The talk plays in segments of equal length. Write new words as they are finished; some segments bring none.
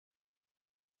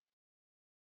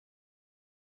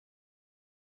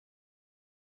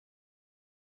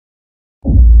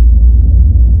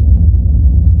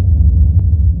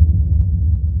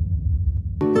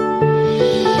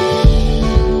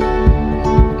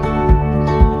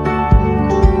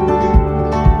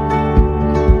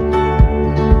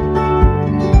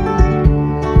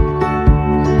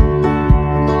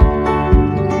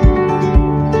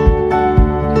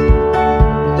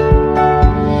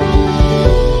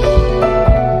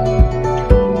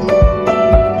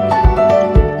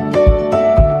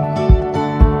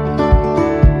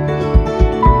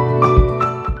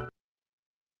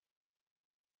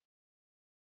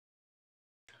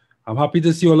I'm happy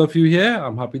to see all of you here.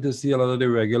 I'm happy to see a lot of the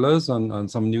regulars and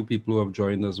some new people who have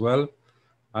joined as well.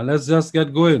 And let's just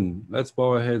get going. Let's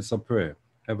bow our heads for prayer.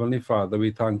 Heavenly Father,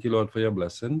 we thank you, Lord, for your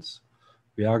blessings.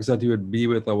 We ask that you would be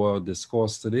with our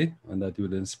discourse today and that you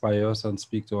would inspire us and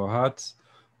speak to our hearts.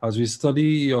 As we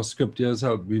study your scriptures,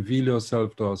 help reveal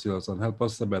yourself to ourselves and help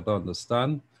us to better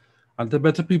understand and to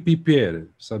better be prepared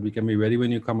so that we can be ready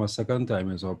when you come a second time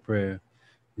is our prayer.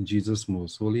 In Jesus'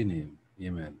 most holy name,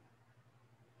 amen.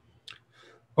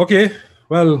 Okay,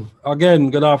 well, again,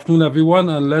 good afternoon, everyone,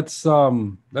 and let's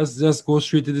just go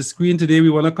straight to the screen. Today, we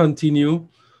want to continue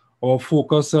our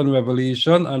focus on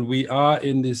Revelation, and we are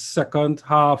in the second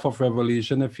half of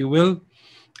Revelation, if you will.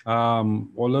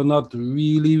 Although not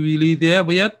really there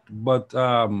yet, but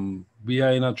we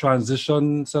are in a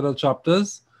transition set of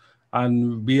chapters,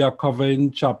 and we are covering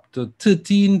chapter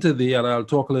 13 today, and I'll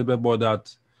talk a little bit about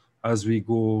that as we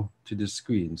go to the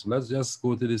screen. So let's just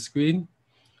go to the screen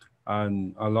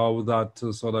and allow that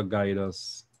to sort of guide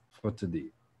us for today.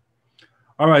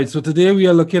 All right, so today we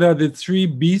are looking at the three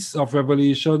beasts of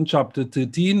Revelation chapter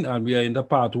 13, and we are in the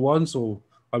part 1. So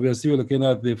obviously we're looking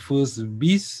at the first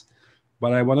beast,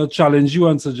 but I want to challenge you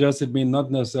and suggest it may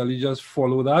not necessarily just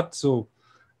follow that. So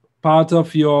part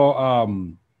of your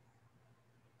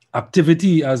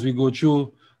activity as we go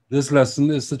through this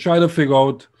lesson is to try to figure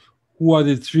out who are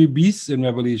the three beasts in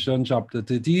Revelation chapter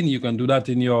 13. You can do that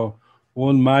in your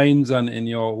own minds and in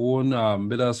your own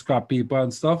bit of scrap paper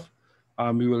and stuff.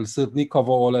 We will certainly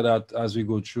cover all of that as we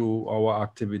go through our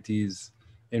activities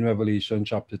in Revelation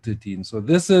chapter 13. So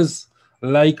this is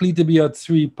likely to be a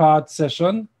three-part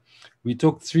session. We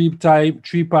took three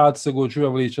parts to go through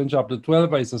Revelation chapter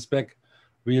 12. I suspect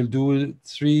we'll do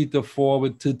 3 to 4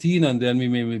 with 13, and then we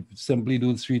may simply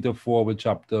do 3 to 4 with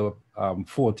chapter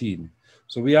 14.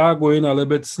 So we are going a little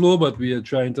bit slow, but we are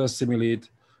trying to assimilate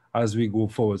as we go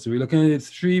forward. So we're looking at the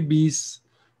three beasts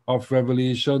of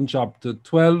Revelation chapter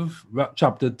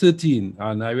 13.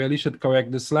 And I really should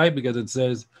correct the slide because it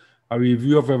says a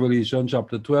review of Revelation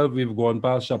chapter 12. We've gone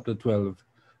past chapter 12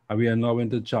 and we are now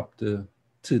into chapter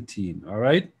 13. All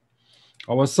right.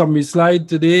 Our summary slide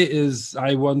today is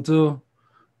I want to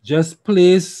just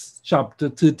place chapter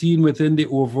 13 within the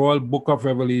overall book of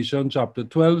Revelation chapter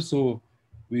 12. So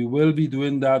we will be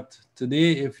doing that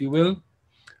today, if you will.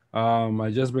 I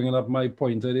just bringing up my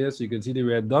pointer there so you can see the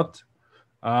red dot.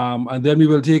 And then we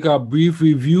will take a brief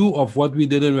review of what we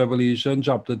did in Revelation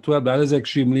chapter 12. That is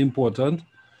extremely important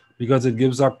because it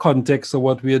gives a context of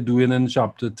what we are doing in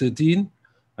chapter 13.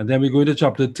 And then we go into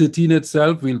chapter 13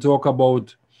 itself. We'll talk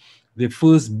about the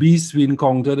first beast we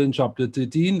encountered in chapter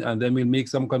 13, and then we'll make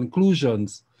some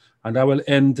conclusions, and that will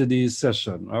end today's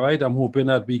session. All right, I'm hoping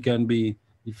that we can be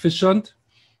efficient,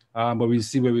 but we'll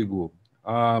see where we go.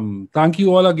 Thank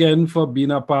you all again for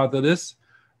being a part of this.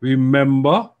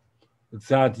 Remember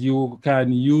that you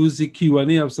can use the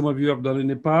Q&A, as some of you have done in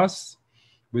the past.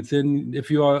 If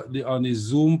you are on the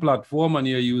Zoom platform and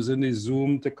you're using the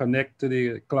Zoom to connect to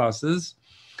the classes,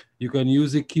 you can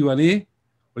use the Q&A,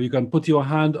 or you can put your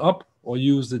hand up or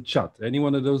use the chat. Any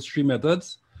one of those three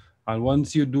methods. And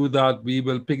once you do that, we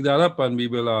will pick that up and we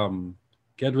will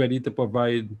get ready to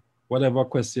provide whatever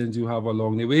questions you have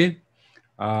along the way.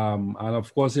 And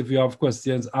of course, if you have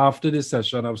questions after this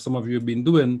session, as some of you have been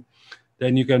doing,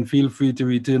 then you can feel free to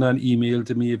return an email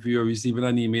to me if you're receiving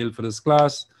an email for this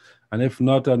class. And if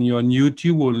not, and you're on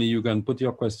YouTube only, you can put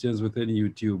your questions within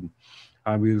YouTube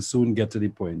and we'll soon get to the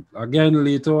point. Again,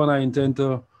 later on, I intend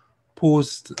to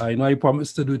post, I know I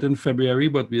promised to do it in February,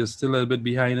 but we are still a little bit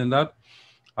behind in that.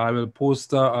 I will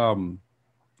post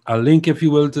a link, if you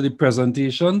will, to the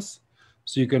presentations.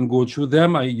 So you can go through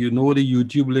them. You know the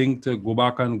YouTube link to go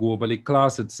back and go over the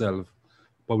class itself.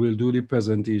 But we'll do the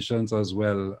presentations as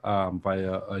well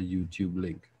via a YouTube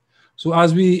link. So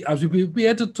as we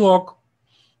prepare to talk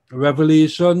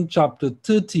Revelation chapter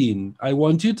 13, I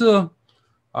want you to,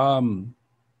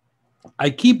 I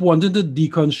keep wanting to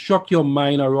deconstruct your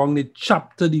mind around the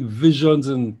chapter divisions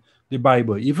in the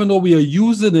Bible, even though we are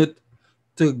using it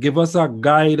to give us a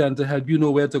guide and to help you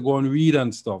know where to go and read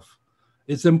and stuff.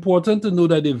 It's important to know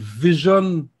that the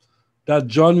vision that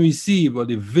John received, or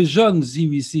the visions he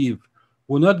received,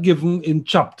 were not given in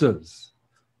chapters.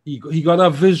 He got a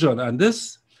vision, and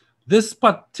this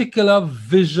particular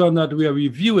vision that we are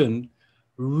reviewing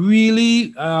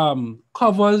really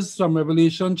covers from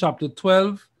Revelation chapter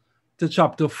 12 to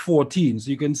chapter 14.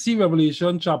 So you can see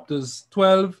Revelation chapters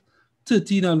 12,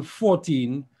 13, and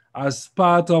 14 as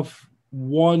part of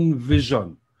one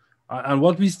vision. And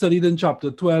what we studied in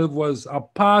chapter 12 was a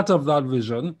part of that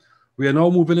vision. We are now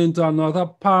moving into another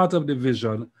part of the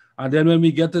vision. And then when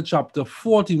we get to chapter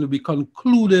 14, we'll be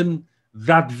concluding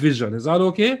that vision. Is that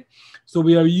okay? So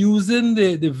we are using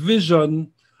the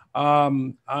vision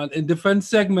and in different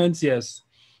segments, yes,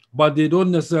 but they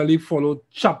don't necessarily follow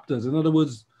chapters. In other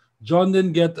words, John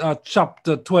didn't get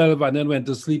chapter 12 and then went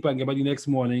to sleep and get back the next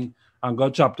morning and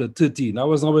got chapter 13. That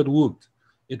was not how it worked.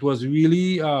 It was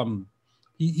really,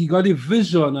 he got a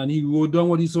vision and he wrote down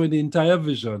what he saw in the entire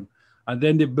vision. And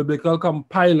then the biblical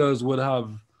compilers would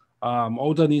have,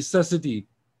 out of necessity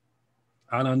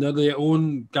and under their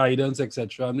own guidance,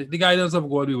 etc., and the guidance of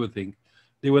God, we would think,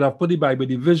 they would have put the Bible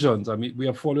divisions. I mean, we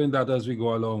are following that as we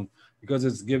go along because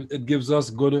it gives us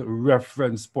good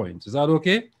reference points. Is that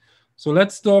okay? So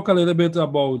let's talk a little bit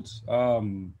about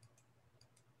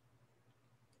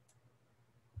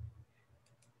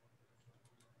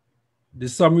the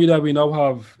summary that we now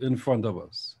have in front of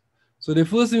us. So the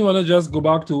first thing we want to just go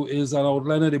back to is an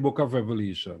outline of the book of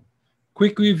Revelation.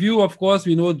 Quick review, of course,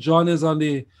 we know John is on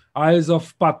the Isles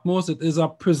of Patmos. It is a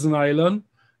prison island.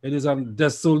 It is a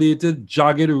desolated,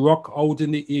 jagged rock out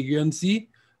in the Aegean Sea,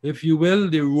 if you will.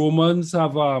 The Romans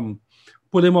have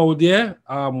put him out there.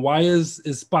 Why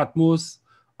is Patmos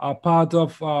a part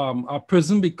of a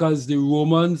prison? Because the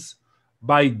Romans,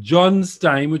 by John's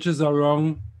time, which is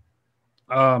around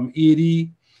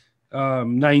 80,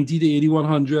 90 to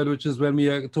 8100, which is when we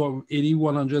are talking,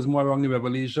 8100 is more around the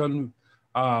Revelation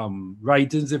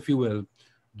writings, if you will.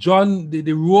 John,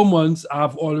 the Romans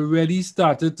have already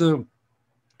started to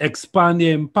expand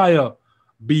their empire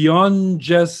beyond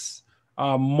just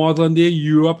modern day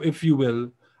Europe, if you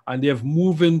will, and they have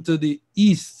moved into the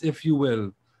east, if you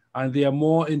will, and they are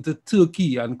more into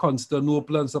Turkey and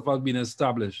Constantinople and stuff has been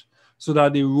established, so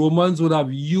that the Romans would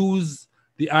have used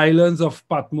the islands of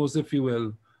Patmos, if you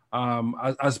will,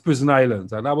 as prison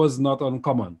islands, and that was not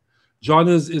uncommon. John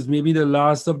is maybe the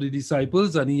last of the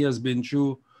disciples, and he has been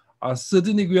through a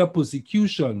certain degree of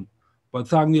persecution, but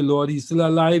thank the Lord, he's still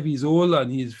alive, he's old,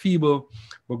 and he's feeble,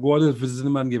 but God is visiting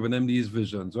him and giving him these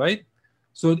visions, right?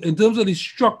 So in terms of the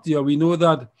structure, we know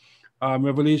that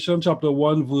Revelation chapter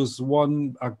 1, verse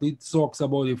 1 actually talks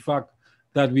about the fact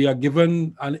that we are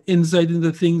given an insight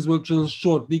into things which will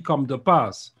shortly come to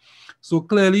pass. So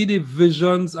clearly the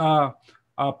visions are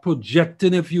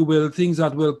projecting, if you will, things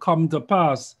that will come to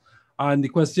pass. And the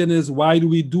question is, why do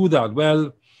we do that?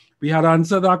 Well, we had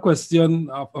answered that question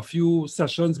a few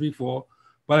sessions before,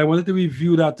 but I wanted to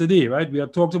review that today, right? We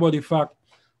have talked about the fact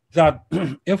that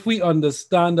if we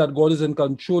understand that God is in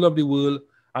control of the world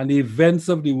and the events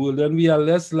of the world, then we are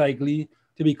less likely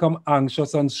to become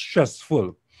anxious and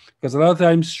stressful. Because a lot of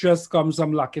times stress comes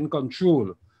from lacking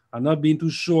control and not being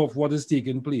too sure of what is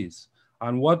taking place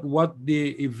and what the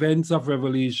events of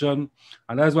Revelation.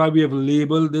 And that's why we have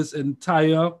labeled this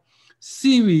entire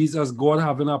series as God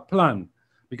having a plan.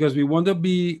 Because we want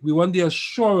the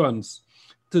assurance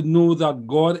to know that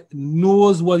God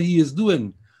knows what he is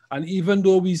doing. And even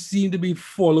though we seem to be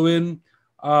following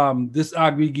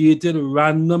disaggregated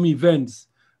random events,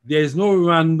 there is no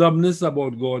randomness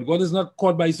about God. God is not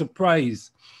caught by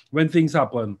surprise when things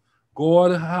happen.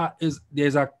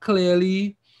 There's a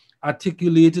clearly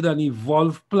articulated and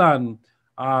evolved plan,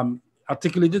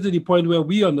 articulated to the point where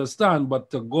we understand, but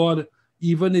to God,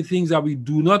 even the things that we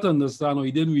do not understand or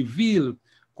he didn't reveal,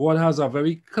 God has a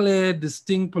very clear,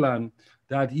 distinct plan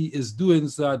that he is doing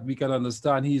so that we can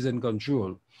understand he's in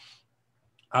control.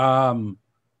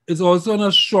 It's also an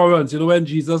assurance. You know, when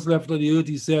Jesus left on the earth,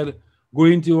 he said, go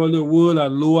into all the world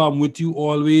and lo, I'm with you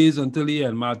always until the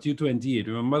end. Matthew 28.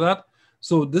 Remember that?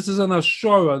 So this is an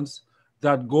assurance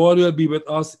that God will be with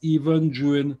us even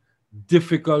during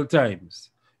difficult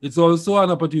times. It's also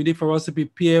an opportunity for us to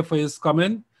prepare for his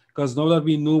coming, because now that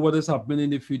we know what is happening in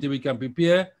the future, we can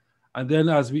prepare. And then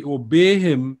as we obey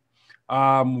him,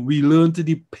 we learn to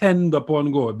depend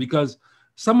upon God, because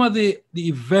some of the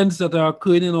events that are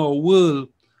occurring in our world,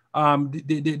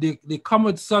 they come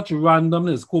with such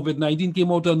randomness. COVID-19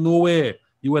 came out of nowhere,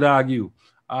 you would argue.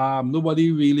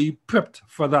 Nobody really prepped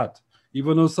for that,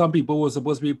 even though some people were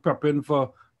supposed to be prepping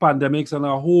for pandemics on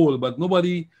a whole, but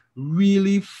nobody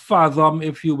really fathomed,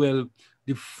 if you will,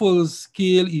 the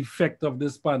full-scale effect of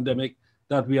this pandemic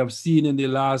that we have seen in the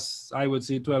last, I would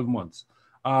say, 12 months.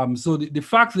 So the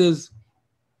fact is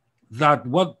that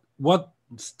what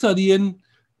studying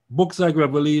books like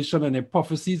Revelation and the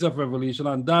prophecies of Revelation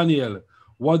and Daniel,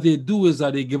 what they do is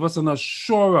that they give us an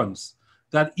assurance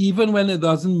that even when it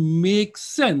doesn't make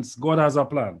sense, God has a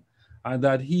plan, and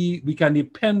that we can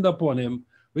depend upon him,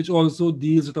 which also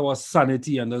deals with our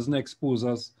sanity and doesn't expose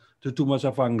us to too much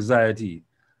of anxiety.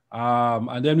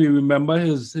 And then we remember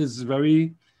his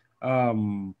very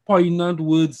poignant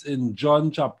words in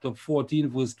John chapter 14,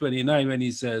 verse 29, when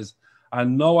he says,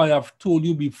 and now I have told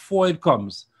you before it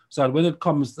comes, so that when it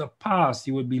comes to pass,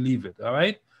 you would believe it. All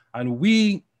right. And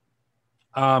we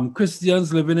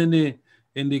Christians living in the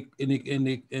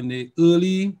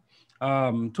early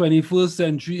 21st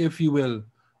century, if you will,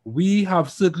 we have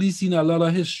certainly seen a lot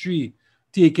of history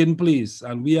taking place,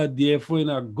 and we are therefore in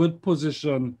a good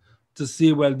position to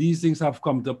say, well, these things have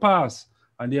come to pass,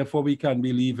 and therefore we can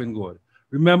believe in God.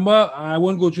 Remember, I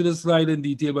won't go through the slide in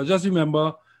detail, but just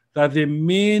remember that the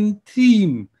main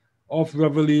theme of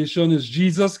Revelation is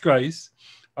Jesus Christ,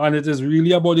 and it is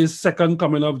really about the second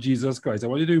coming of Jesus Christ. I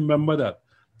want you to remember that,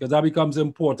 because that becomes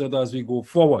important as we go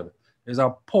forward. There's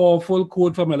a powerful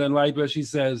quote from Ellen White where she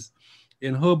says,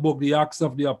 in her book, The Acts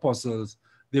of the Apostles,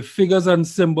 the figures and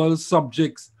symbols,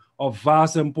 subjects of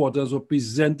vast importance were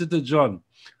presented to John,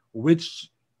 which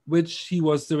he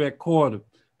was to record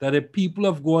that the people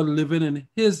of God living in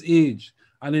his age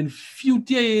and in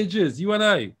future ages, you and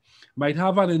I, might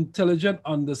have an intelligent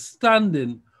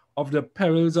understanding of the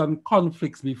perils and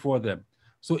conflicts before them.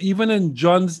 So even in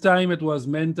John's time, it was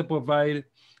meant to provide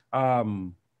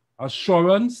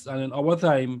assurance, and in our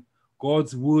time,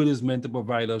 God's word is meant to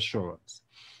provide assurance.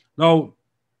 Now,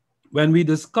 when we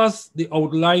discuss the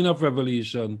outline of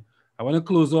Revelation, I want to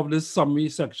close off this summary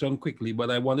section quickly, but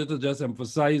I wanted to just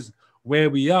emphasize where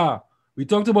we are. We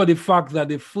talked about the fact that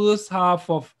the first half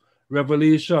of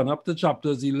Revelation, up to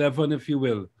chapters 11, if you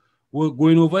will, we're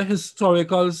going over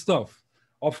historical stuff.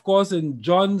 Of course, in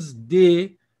John's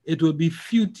day, it will be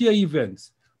future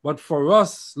events. But for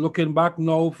us, looking back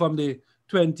now from the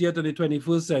 20th and the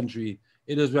 21st century,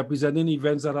 it is representing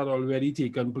events that had already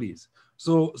taken place.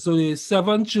 So the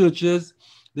seven churches,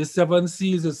 the seven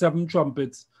seals, the seven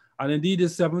trumpets, and indeed the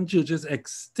seven churches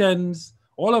extends,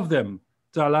 all of them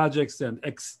to a large extent,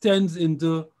 extends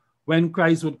into when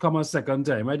Christ would come a second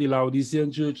time. Right? The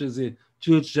Laodicean church is a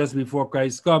church just before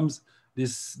Christ comes. The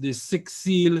sixth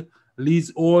seal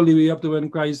leads all the way up to when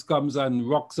Christ comes, and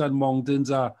rocks and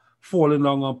mountains are falling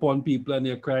down upon people and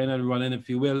they're crying and running, if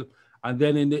you will. And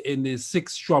then in the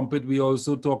sixth trumpet, we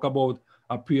also talk about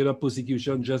a period of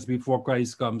persecution just before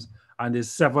Christ comes. And the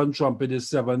seventh trumpet, the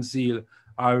seventh seal,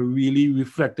 are really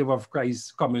reflective of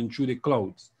Christ coming through the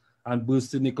clouds and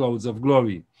bursting the clouds of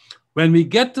glory. When we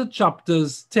get to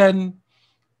chapters 10,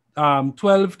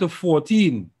 12 to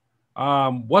 14,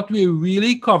 what we're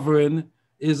really covering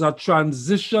is a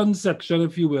transition section,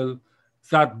 if you will,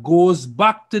 that goes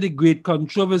back to the great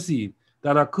controversy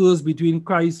that occurs between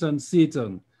Christ and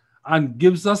Satan, and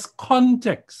gives us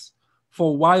context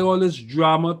for why all this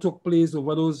drama took place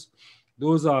over those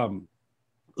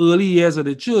early years of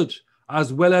the church,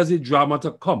 as well as the drama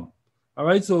to come. All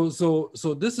right, so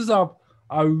this is a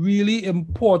really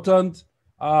important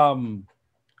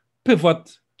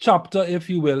pivot chapter, if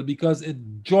you will, because it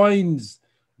joins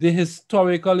the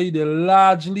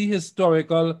largely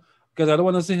historical, because I don't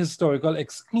want to say historical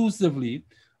exclusively,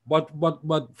 but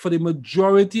for the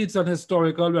majority, it's an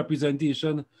historical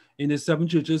representation in the seven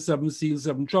churches, seven seals,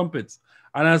 seven trumpets.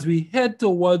 And as we head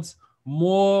towards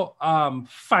more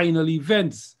final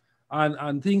events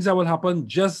and things that will happen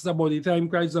just about the time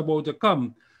Christ is about to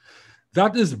come,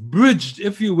 that is bridged,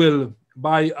 if you will,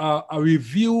 by a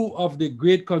review of the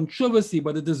great controversy.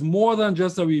 But it is more than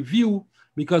just a review,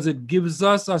 because it gives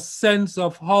us a sense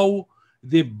of how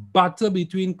the battle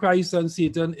between Christ and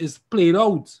Satan is played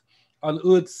out on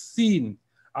earth's scene,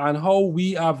 and how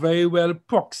we are very well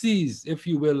proxies, if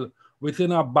you will,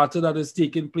 within a battle that is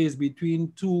taking place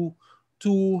between two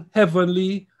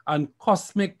heavenly and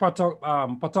cosmic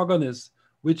protagonists,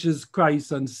 which is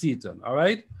Christ and Satan. All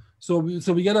right? So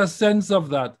we get a sense of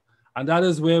that, and that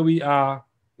is where we are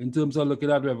in terms of looking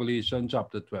at Revelation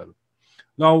chapter 12.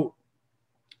 Now,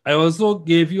 I also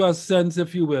gave you a sense,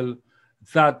 if you will,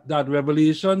 that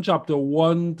Revelation chapter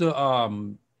 1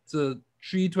 to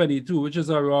 3:22, which is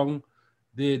around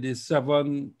the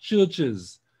seven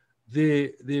churches,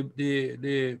 the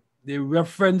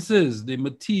references, the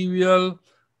material,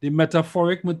 the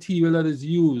metaphoric material that is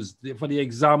used for the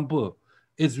example,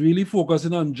 is really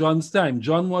focusing on John's time.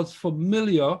 John was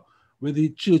familiar with the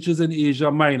churches in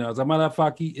Asia Minor. As a matter of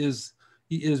fact, he is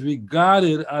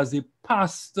regarded as the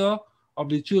pastor of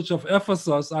the church of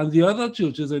Ephesus and the other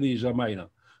churches in Asia Minor.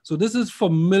 So this is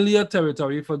familiar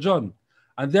territory for John.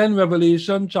 And then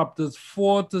Revelation chapters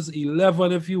 4 to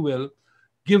 11, if you will,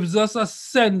 gives us a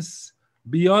sense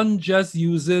beyond just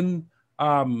using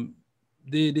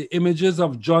the images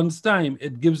of John's time.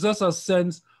 It gives us a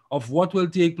sense of what will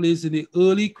take place in the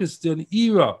early Christian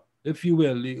era, if you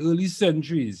will, the early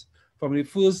centuries, from the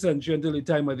first century until the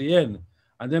time of the end.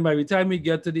 And then by the time we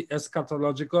get to the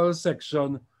eschatological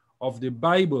section of the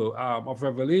Bible, of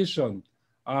Revelation,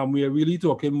 we are really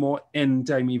talking more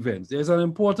end-time events. There's an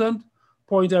important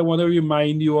point I want to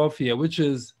remind you of here, which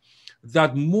is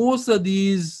that most of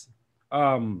these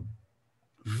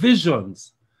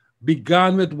visions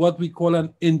began with what we call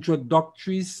an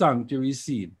introductory sanctuary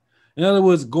scene. In other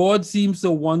words, God seems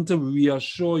to want to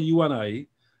reassure you and I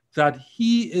that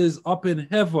he is up in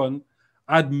heaven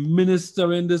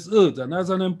administering this earth. And that's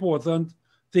an important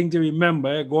thing to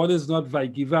remember. God is not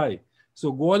vai.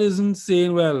 So God isn't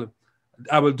saying, well,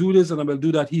 I will do this and I will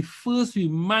do that. He first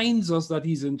reminds us that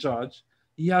he's in charge.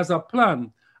 He has a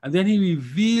plan. And then he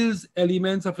reveals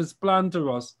elements of his plan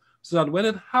to us so that when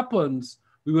it happens,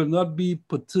 we will not be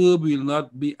perturbed. We will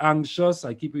not be anxious.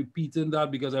 I keep repeating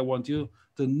that because I want you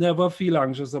to never feel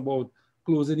anxious about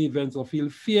closing events or feel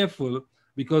fearful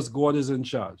because God is in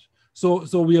charge.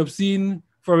 So we have seen,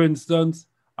 for instance,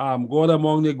 God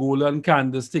among the golden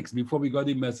candlesticks before we got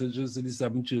the messages to the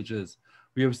 7 churches.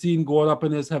 We have seen God up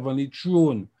in his heavenly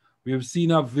throne. We have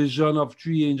seen a vision of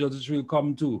 3 angels which will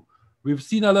come too. We've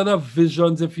seen a lot of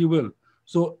visions, if you will.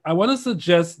 So I want to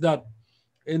suggest that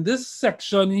in this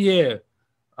section here,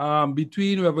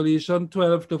 between Revelation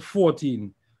 12 to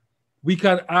 14, we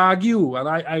can argue, and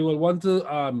I will want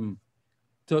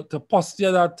to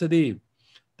posture that today,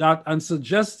 that and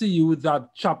suggest to you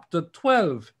that chapter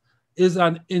 12 is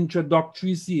an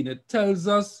introductory scene. It tells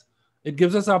us, it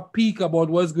gives us a peek about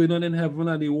what's going on in heaven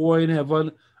and the war in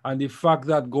heaven and the fact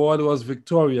that God was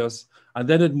victorious. And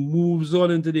then it moves on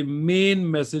into the main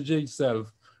message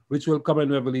itself, which will come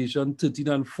in Revelation 13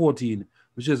 and 14,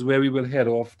 which is where we will head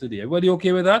off today. Everybody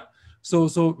okay with that?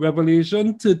 So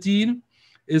Revelation 13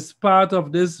 is part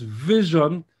of this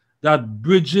vision that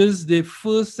bridges the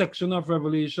first section of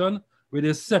Revelation with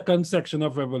the second section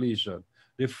of Revelation.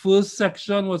 The first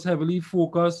section was heavily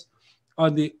focused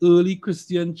on the early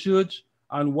Christian church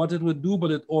and what it would do,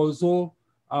 but it also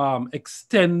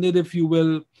extended, if you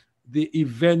will, the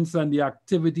events and the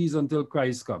activities until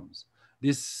Christ comes.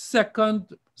 The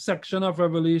second section of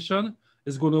Revelation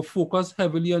is going to focus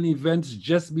heavily on events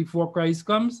just before Christ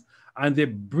comes, and the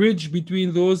bridge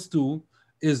between those two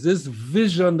is this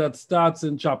vision that starts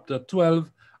in chapter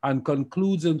 12 and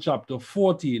concludes in chapter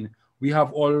 14. We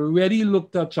have already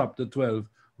looked at chapter 12.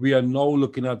 We are now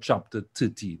looking at chapter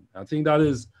 13. I think that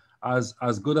is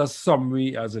as good a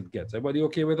summary as it gets. Everybody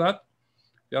okay with that?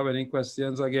 If you have any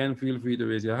questions, again, feel free to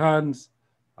raise your hands,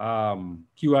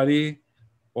 Q&A,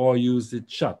 or use the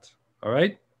chat. All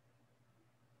right?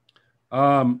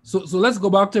 So let's go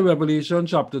back to Revelation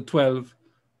chapter 12.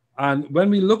 And when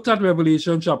we looked at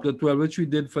Revelation chapter 12, which we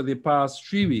did for the past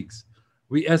 3 weeks,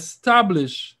 we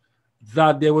established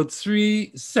that there were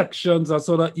 3 sections that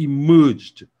sort of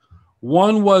emerged.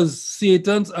 One was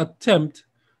Satan's attempt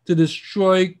to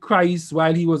destroy Christ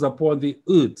while he was upon the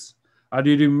earth. And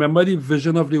you remember the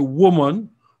vision of the woman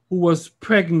who was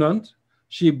pregnant.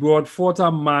 She brought forth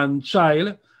a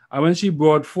man-child. And when she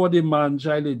brought forth the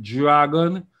man-child, the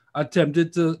dragon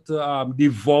attempted to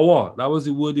devour. That was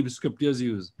the word the scriptures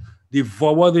used.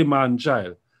 Devour the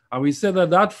man-child. And we said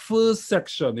that that first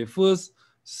section, the first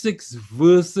 6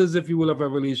 verses, if you will, of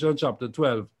Revelation chapter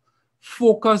 12,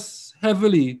 focus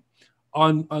heavily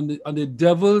on the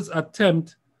devil's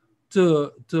attempt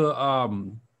to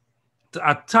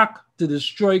attack, to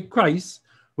destroy Christ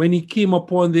when he came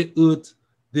upon the earth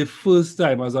the first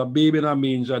time as a baby in a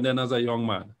manger and then as a young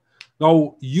man.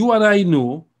 Now, you and I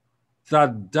know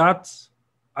that that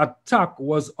attack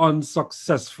was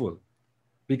unsuccessful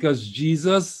because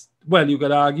Jesus, well, you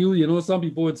could argue, you know, some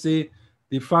people would say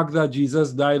the fact that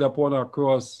Jesus died upon a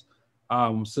cross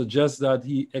suggests that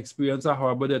he experienced a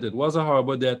horrible death. It was a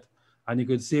horrible death. And you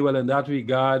could say, well, in that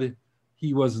regard,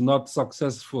 he was not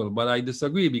successful. But I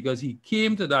disagree because he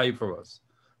came to die for us.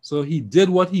 So he did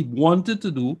what he wanted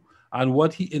to do and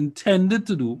what he intended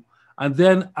to do. And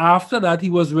then after that, he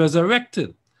was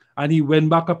resurrected and he went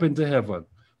back up into heaven.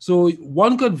 So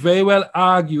one could very well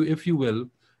argue, if you will,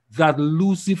 that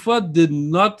Lucifer did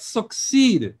not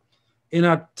succeed in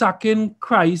attacking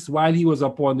Christ while he was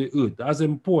upon the earth. That's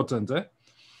important.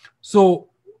 So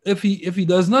if he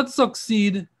does not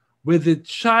succeed with the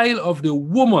child of the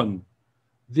woman,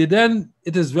 then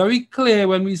it is very clear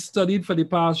when we studied for the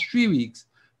past 3 weeks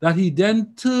that he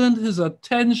then turned his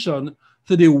attention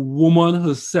to the woman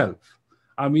herself.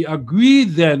 And we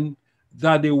agreed then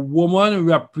that the woman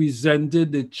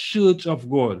represented the church of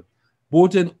God,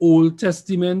 both in Old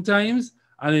Testament times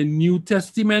and in New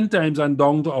Testament times and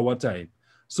down to our time.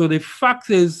 So the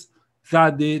fact is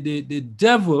that the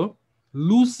devil,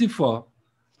 Lucifer,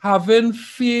 having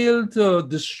failed to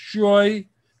destroy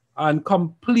and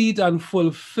complete and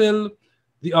fulfill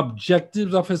the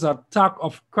objectives of his attack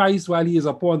of Christ while he is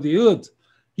upon the earth,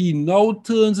 he now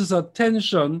turns his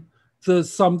attention to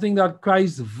something that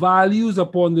Christ values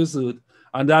upon this earth,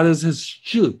 and that is his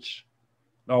church.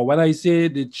 Now, when I say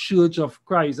the church of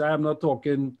Christ, I am not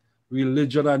talking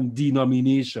religion and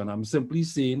denomination. I'm simply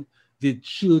saying the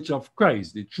church of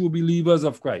Christ, the true believers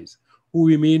of Christ, who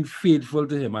remain faithful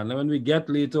to him. And when we get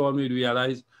later on, we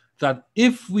realize that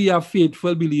if we are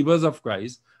faithful believers of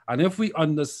Christ, and if we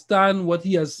understand what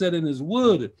he has said in his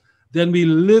word, then we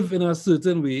live in a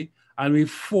certain way and we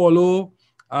follow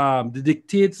the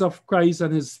dictates of Christ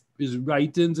and his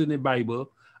writings in the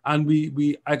Bible, and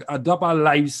we adopt a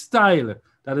lifestyle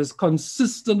that is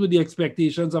consistent with the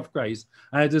expectations of Christ.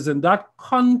 And it is in that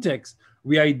context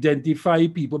we identify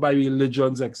people by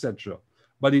religions, etc.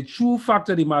 But the true fact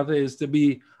of the matter is, to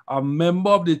be a member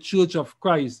of the Church of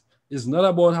Christ is not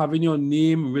about having your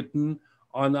name written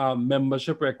on a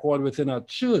membership record within a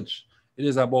church. It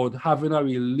is about having a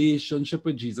relationship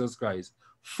with Jesus Christ,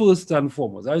 first and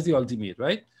foremost. That is the ultimate,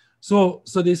 right? So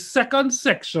the second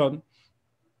section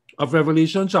of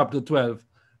Revelation chapter 12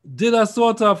 did a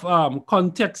sort of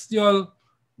contextual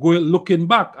looking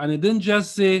back. And it didn't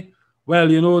just say, well,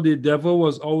 you know, the devil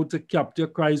was out to capture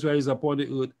Christ while he's upon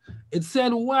the earth. It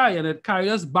said why, and it carried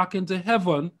us back into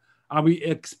heaven, and we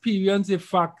experienced the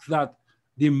fact that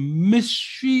the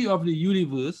mystery of the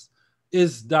universe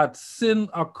is that sin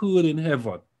occurred in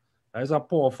heaven. That is a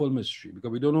powerful mystery,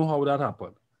 because we don't know how that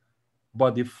happened.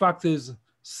 But the fact is,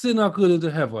 sin occurred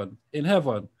in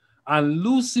heaven, and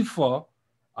Lucifer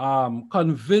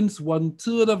convinced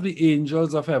 1/3 of the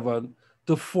angels of heaven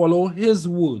to follow his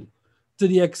word, to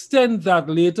the extent that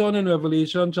later on in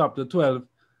Revelation chapter 12,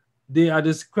 they are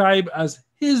described as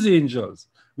his angels,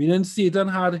 meaning Satan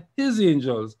had his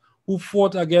angels who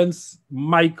fought against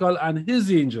Michael and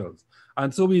his angels.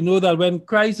 And so we know that when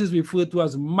Christ is referred to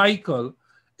as Michael,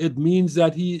 it means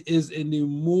that he is in the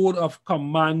mode of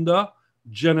commander,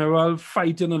 general,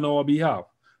 fighting on our behalf.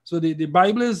 So the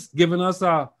Bible is giving us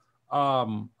a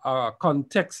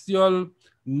contextual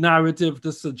narrative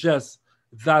to suggest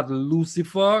that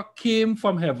Lucifer came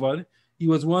from heaven. He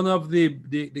was one of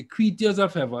the creatures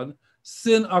of heaven.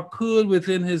 Sin occurred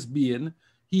within his being.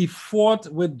 He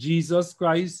fought with Jesus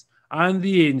Christ and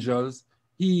the angels.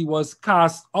 He was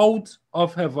cast out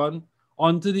of heaven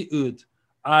onto the earth,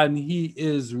 and he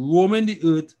is roaming the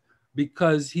earth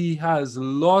because he has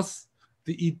lost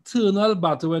the eternal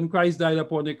battle. When Christ died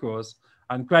upon the cross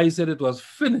and Christ said it was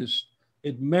finished,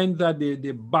 it meant that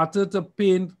the battle to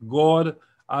paint God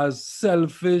as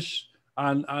selfish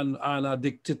and a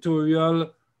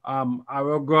dictatorial,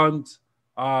 arrogant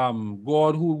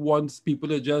God who wants people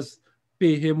to just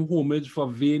pay him homage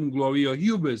for vain glory or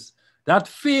hubris, that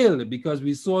failed, because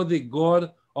we saw the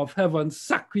God of heaven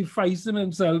sacrificing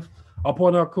himself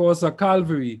upon a cross of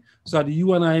Calvary so that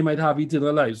you and I might have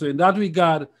eternal life. So in that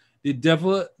regard, the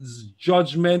devil's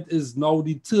judgment is now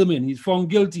determined. He's found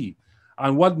guilty.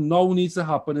 And what now needs to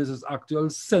happen is his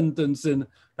actual sentencing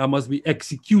that must be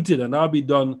executed. And that'll be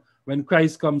done when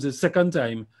Christ comes a second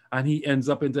time and he ends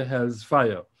up into hell's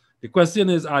fire. The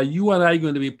question is, are you and I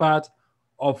going to be part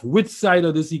of which side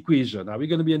of this equation? Are we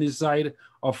going to be on the side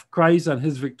of Christ and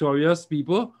his victorious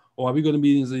people? Or are we going to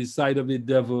be on the side of the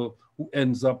devil who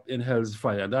ends up in hell's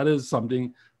fire? That is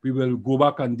something we will go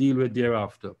back and deal with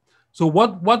thereafter. So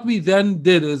what we then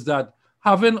did is that,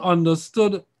 having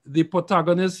understood the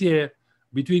protagonist here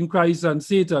between Christ and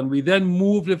Satan, we then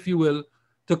moved, if you will,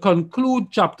 to conclude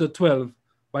chapter 12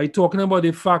 by talking about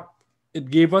the fact it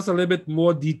gave us a little bit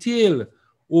more detail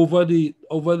over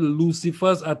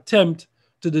Lucifer's attempt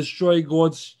to destroy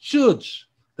God's church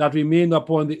that remained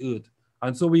upon the earth.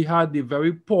 And so we had the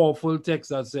very powerful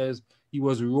text that says he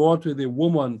was wrought with a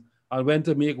woman and went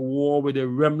to make war with a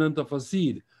remnant of a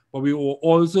seed. But we were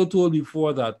also told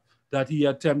before that he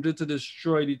attempted to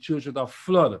destroy the church with a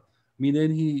flood,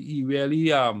 meaning he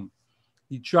really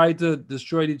he tried to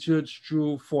destroy the church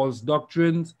through false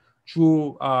doctrines,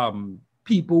 through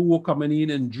people who were coming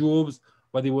in droves,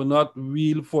 but they were not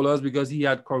real followers because he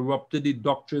had corrupted the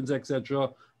doctrines, etc.,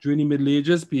 during the Middle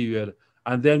Ages period.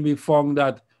 And then we found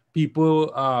that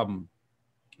people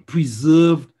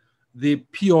preserved the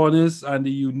pureness and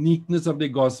the uniqueness of the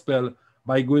gospel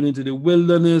by going into the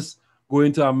wilderness,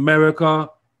 going to America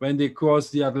when they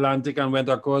crossed the Atlantic and went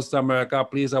across to America, a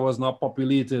place that was not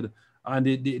populated. And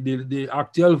the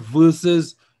actual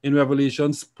verses in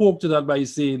Revelation spoke to that by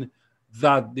saying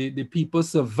that the people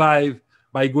survived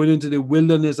by going into the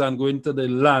wilderness and going to the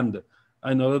land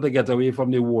in order to get away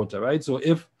from the water, right? So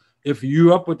if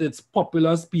Europe with its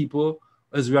populous people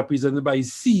is represented by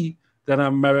sea, then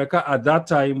America at that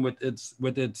time with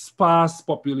its sparse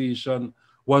population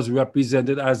was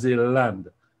represented as a land.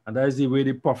 And that is the way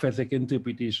the prophetic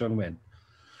interpretation went.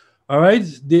 All right.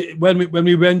 When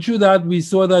we went through that, we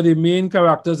saw that the main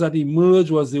characters that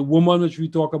emerged was the woman, which we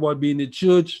talk about being the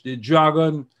church, the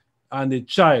dragon, and the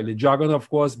child. The dragon, of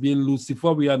course, being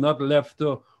Lucifer. We are not left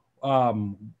to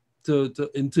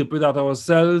interpret that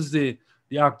ourselves. The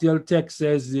actual text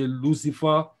says the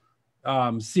Lucifer,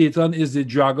 Satan is the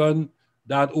dragon,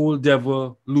 that old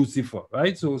devil Lucifer,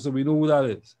 right? So we know who that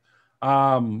is.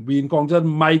 We encountered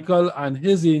Michael and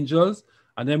his angels,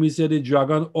 and then we said the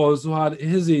dragon also had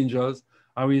his angels,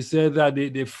 and we said that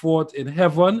they fought in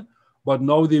heaven, but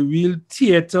now the real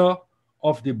theater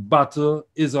of the battle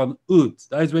is on earth.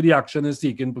 That is where the action is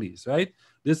taking place, right?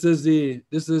 This is the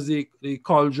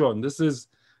cauldron. This is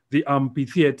the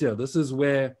amphitheater. This is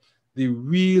where the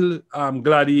real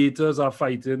gladiators are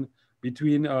fighting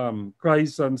between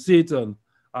Christ and Satan.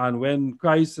 And when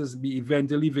Christ is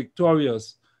eventually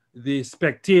victorious, the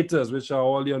spectators, which are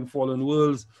all the unfallen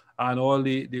worlds and all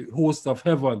the host of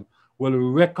heaven, will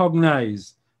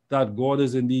recognize that God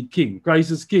is indeed king.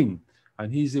 Christ is king,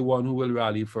 and he's the one who will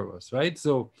rally for us, right?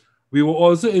 So we were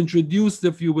also introduced,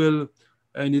 if you will,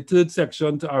 in the third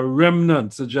section to a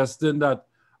remnant, suggesting that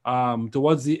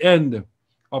towards the end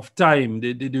of time,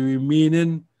 the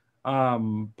remaining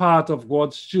part of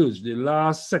God's church, the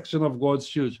last section of God's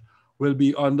church, will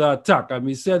be under attack. And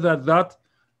we said that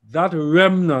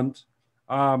remnant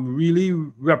really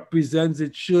represents the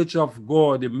church of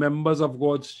God, the members of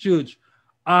God's church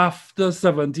after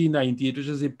 1798, which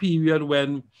is a period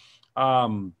when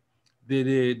the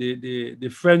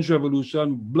French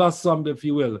Revolution blossomed, if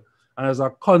you will. And as a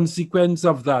consequence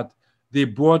of that, they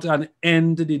brought an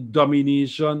end to the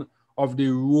domination of the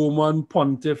Roman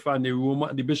pontiff and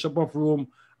the Bishop of Rome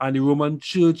and the Roman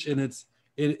Church in its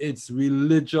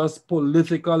religious,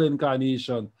 political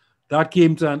incarnation. That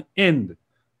came to an end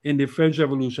in the French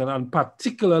Revolution, and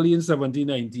particularly in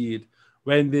 1798,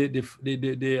 when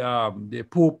the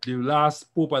Pope, the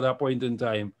last Pope at that point in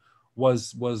time,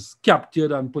 was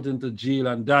captured and put into jail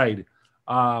and died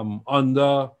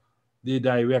under the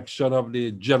direction of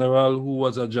the general who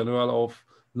was a general of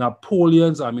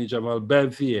Napoleon's army, General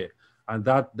Belfier. And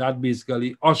that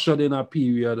basically ushered in a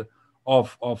period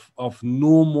of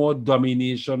no more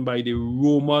domination by the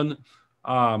Roman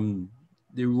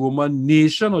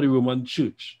nation or the Roman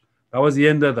church. That was the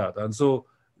end of that. And so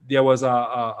there was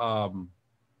an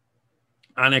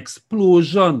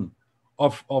explosion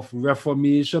of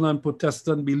Reformation and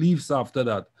Protestant beliefs after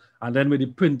that. And then with the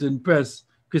printing press,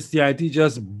 Christianity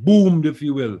just boomed, if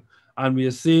you will. And we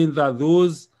are saying that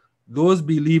those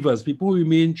believers, people who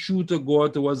remain true to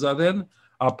God towards that end,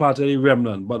 are part of the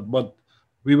remnant. But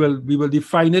we will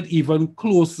define it even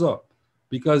closer,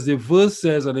 because the verse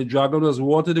says, and the dragon was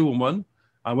war to the woman,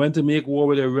 and went to make war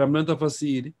with a remnant of a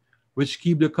seed, which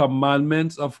keep the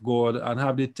commandments of God and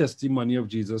have the testimony of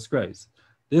Jesus Christ.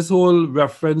 This whole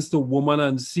reference to woman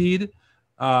and seed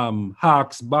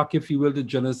harks back, if you will, to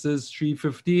Genesis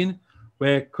 3:15,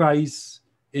 where Christ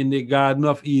in the Garden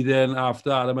of Eden,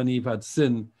 after Adam and Eve had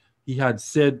sinned, he had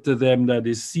said to them that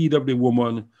the seed of the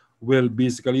woman will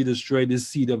basically destroy the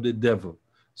seed of the devil.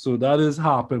 So that is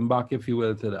harping back, if you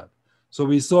will, to that. So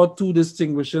we saw two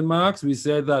distinguishing marks. We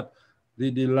said that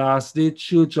the last day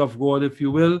church of God, if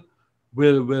you will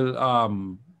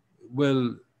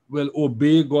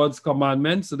obey God's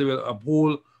commandments. So they will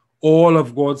uphold all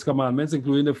of God's commandments,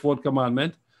 including the fourth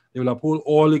commandment. They will uphold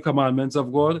all the commandments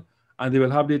of God, and they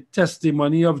will have the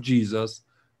testimony of Jesus.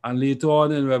 And later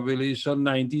on in Revelation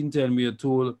 19:10, we are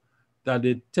told that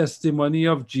the testimony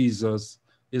of Jesus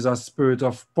is a spirit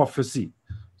of prophecy.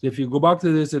 So if you go back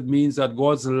to this, it means that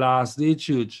God's last day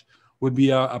church would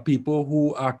be a people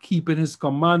who are keeping his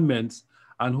commandments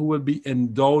and who will be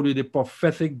endowed with a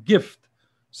prophetic gift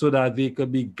so that they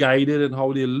could be guided in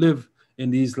how they live in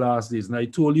these last days. And I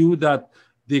told you that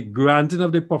the granting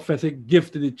of the prophetic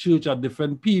gift to the church at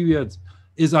different periods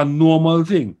is a normal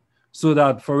thing. So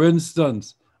that, for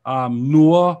instance,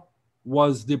 Noah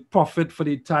was the prophet for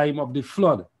the time of the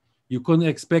flood. You couldn't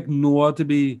expect Noah to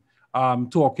be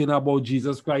talking about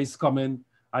Jesus Christ coming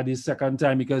at the second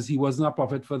time, because he wasn't a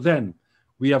prophet for then.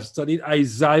 We have studied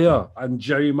Isaiah and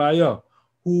Jeremiah,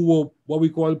 who were what we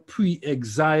call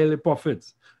pre-exile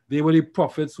prophets. They were the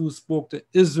prophets who spoke to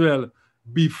Israel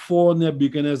before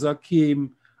Nebuchadnezzar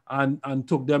came and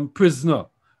took them prisoner.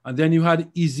 And then you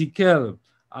had Ezekiel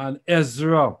and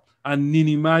Ezra and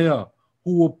Nehemiah,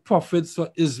 who were prophets for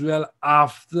Israel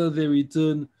after they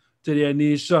returned to their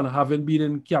nation, having been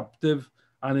in captive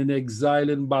and in exile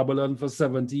in Babylon for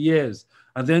 70 years.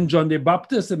 And then John the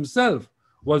Baptist himself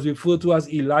was referred to as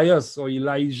Elias or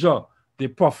Elijah, the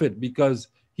prophet, because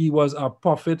he was a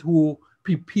prophet who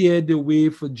prepared the way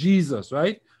for Jesus,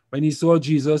 right? When he saw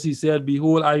Jesus, he said,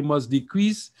 "Behold, I must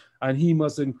decrease and he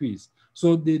must increase.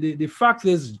 So the fact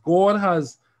is, God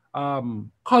has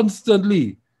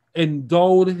constantly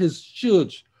endowed his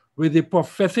church with a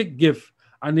prophetic gift,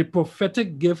 and the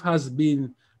prophetic gift has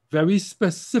been very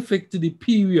specific to the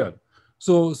period.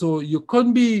 So you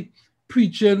couldn't be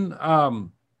preaching,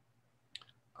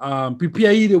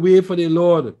 prepare ye the way for the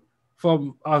Lord,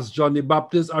 from as John the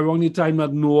Baptist around the time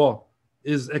that Noah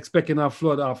is expecting a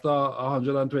flood after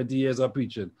 120 years of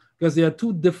preaching, because there are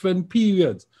two different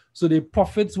periods. So the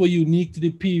prophets were unique to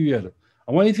the period.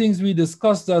 And one of the things we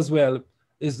discussed as well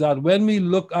is that when we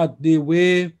look at the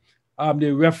way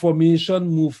the Reformation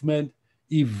movement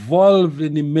evolved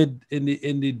in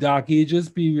the Dark Ages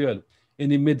period, in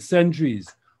the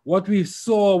mid-centuries, what we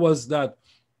saw was that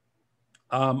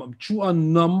through a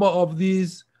number of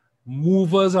these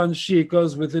movers and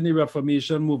shakers within the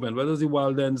Reformation movement, whether it's the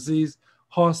Waldenses,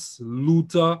 Huss,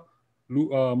 Luther,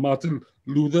 Martin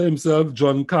Luther himself,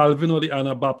 John Calvin, or the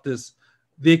Anabaptists,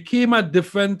 they came at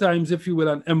different times, if you will,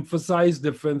 and emphasized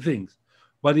different things.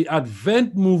 But the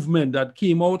Advent movement that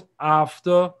came out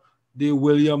after the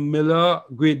William Miller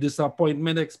Great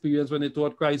Disappointment experience, when they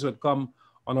thought Christ would come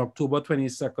on October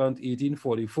 22nd,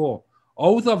 1844,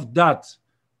 out of that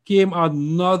came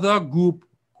another group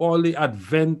called the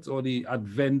Advent or the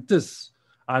Adventists.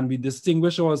 And we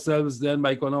distinguish ourselves then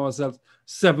by calling ourselves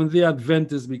Seventh-day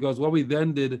Adventists, because what we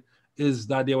then did is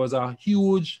that there was a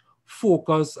huge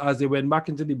focus as they went back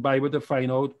into the Bible to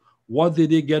find out what did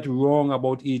they get wrong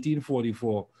about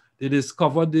 1844. They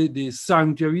discovered the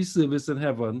sanctuary service in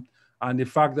heaven and the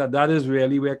fact that that is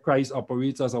really where Christ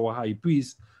operates as our high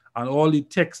priest. And all the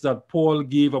texts that Paul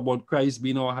gave about Christ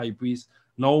being our high priest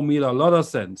now made a lot of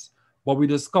sense. But we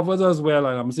discovered as well,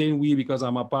 and I'm saying we because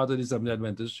I'm a part of the Seventh-day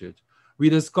Adventist Church, we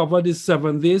discovered the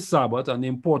 7-day Sabbath and the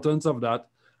importance of that.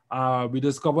 We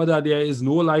discovered that there is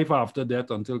no life after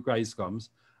death until Christ comes.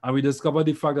 And we discovered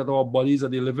the fact that our bodies are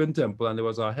the living temple, and there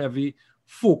was a heavy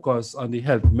focus on the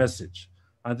health message.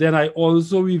 And then I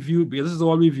also reviewed, because this is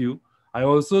all review, I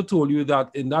also told you that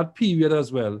in that period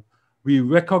as well, we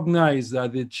recognized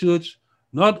that the church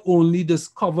not only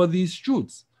discovered these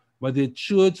truths, but the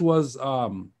church was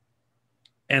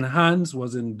enhanced,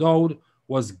 was endowed,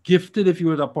 was gifted, if you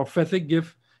will, a prophetic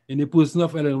gift in the person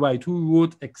of Ellen White, who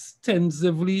wrote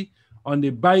extensively on the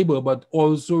Bible, but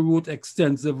also wrote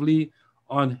extensively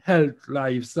on health,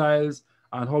 lifestyles,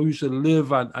 and how you should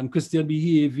live, and Christian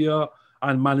behavior,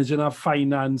 and managing our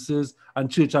finances, and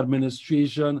church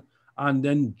administration, and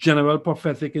then general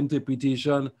prophetic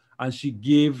interpretation. And she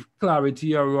gave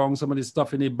clarity around some of the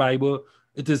stuff in the Bible.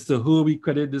 It is to her we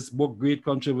credit this book, Great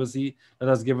Controversy, that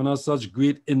has given us such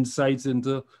great insights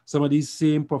into some of these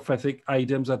same prophetic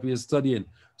items that we are studying.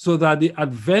 So that the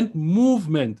Advent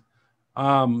movement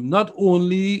not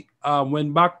only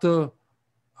went back to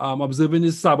observing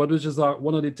the Sabbath, which is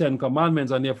one of the 10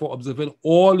 commandments, and therefore observing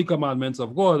all the commandments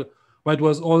of God, but it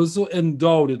was also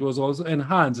endowed, it was also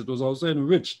enhanced, it was also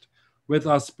enriched with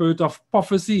a spirit of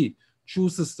prophecy through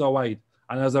Sister White.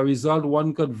 And as a result,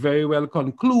 one could very well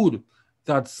conclude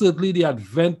that certainly the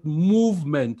Advent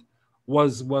movement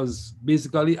was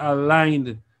basically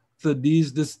aligned to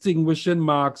these distinguishing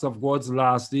marks of God's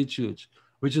last day church,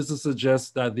 which is to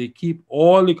suggest that they keep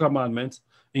all the commandments,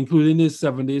 including the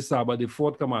 7-day Sabbath, the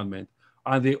 4th commandment,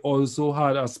 and they also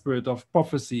had a spirit of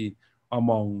prophecy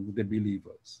among the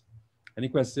believers. Any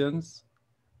questions?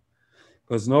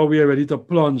 Because now we are ready to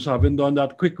plunge, having done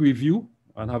that quick review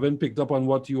and having picked up on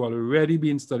what you already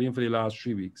been studying for the last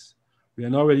 3 weeks. We are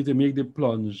now ready to make the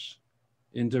plunge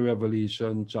into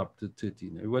Revelation chapter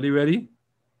 13. Everybody ready?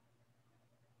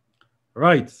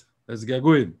 Right, let's get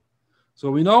going.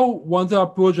 So we now want to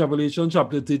approach Revelation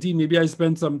chapter 13. Maybe I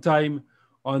spent some time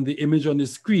on the image on the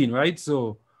screen, right?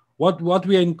 So what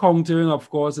we are encountering, of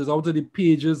course, is out of the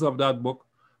pages of that book,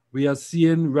 we are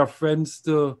seeing reference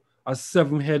to a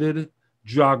 7-headed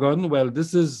dragon. Well,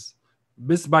 this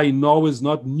by now is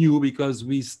not new, because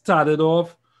we started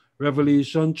off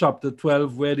Revelation chapter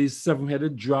 12, where the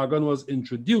 7-headed dragon was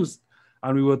introduced.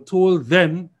 And we were told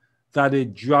then that a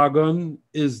dragon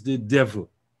is the devil.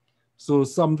 So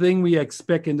something we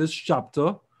expect in this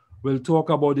chapter, we'll talk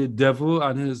about the devil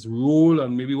and his role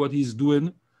and maybe what he's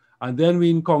doing. And then we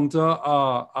encounter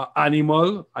an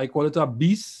animal, I call it a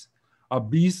beast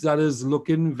that is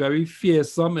looking very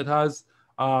fearsome. It has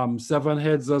 7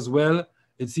 heads as well.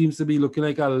 It seems to be looking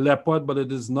like a leopard, but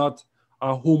it is not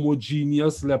a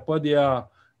homogeneous leopard. There are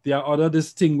other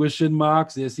distinguishing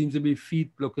marks. There seems to be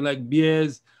feet looking like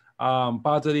bears.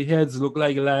 Part of the heads look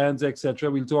like lions,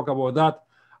 etc. We'll talk about that.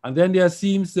 And then there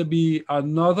seems to be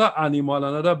another animal,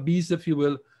 another beast, if you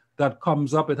will, that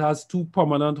comes up. It has 2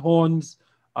 prominent horns.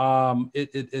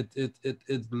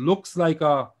 It looks like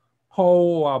a cow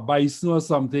or a bison or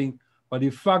something, but the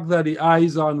fact that the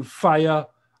eyes are on fire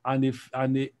and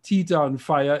the teeth are on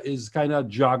fire is kind of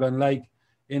dragon-like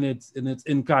in its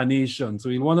incarnation. So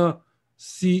you want to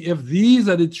see if these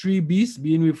are the three beasts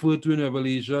being referred to in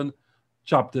Revelation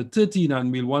chapter 13,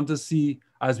 and we'll want to see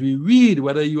as we read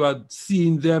whether you are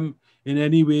seeing them in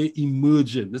any way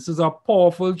emerging. This is a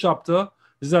powerful chapter.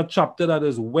 This is a chapter that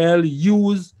is well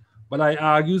used, but I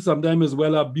argue sometimes is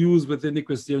well abused within the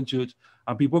Christian church,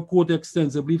 and people quote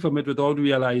extensively from it without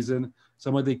realizing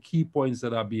some of the key points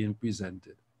that are being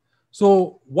presented.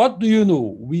 So what do you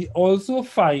know? We also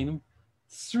find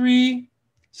three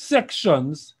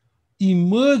sections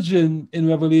emerging in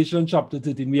Revelation chapter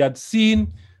 13. We had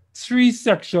seen three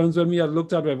sections when we had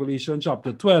looked at Revelation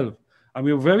chapter 12. And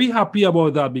we were very happy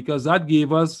about that because that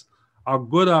gave us a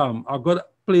good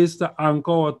place to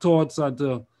anchor our thoughts and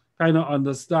to kind of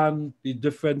understand the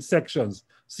different sections.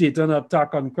 Satan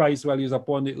attack on Christ while he's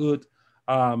upon the earth,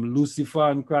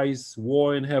 Lucifer and Christ,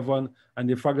 war in heaven, and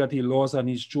the fact that he lost and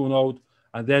he's thrown out,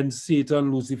 and then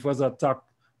Satan, Lucifer's attack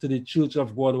to the church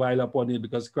of God while upon it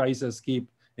because Christ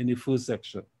escaped in the first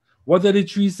section. What are the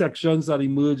three sections that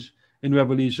emerge in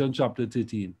Revelation chapter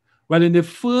 13? Well, in the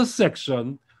first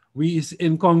section, we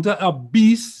encounter a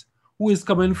beast who is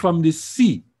coming from the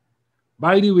sea.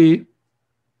 By the way,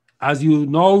 as you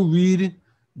now read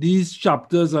these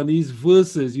chapters and these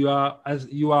verses, you are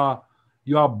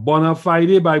bona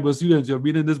fide Bible students. You've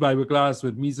been in this Bible class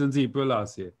with me since April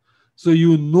last year. So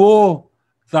you know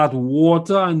that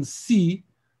water and sea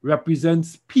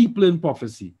represents people in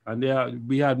prophecy. And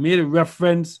we had made a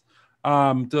reference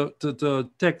to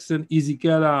text in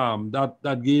Ezekiel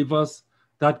that gave us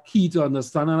that key to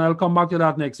understand. And I'll come back to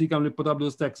that next week and we'll put up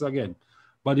those texts again.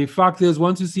 But the fact is,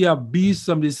 once you see a beast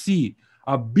from the sea,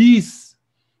 a beast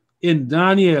in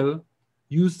Daniel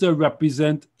used to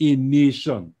represent a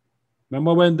nation.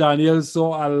 Remember when Daniel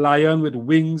saw a lion with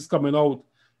wings coming out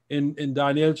in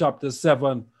Daniel chapter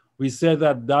 7, we said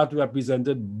that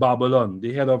represented Babylon,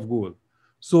 the head of gold.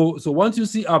 So once you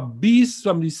see a beast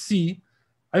from the sea,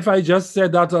 if I just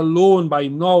said that alone by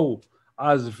now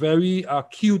as very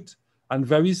acute and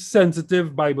very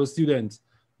sensitive Bible students,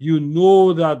 you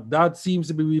know that seems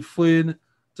to be referring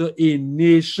to a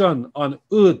nation on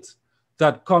earth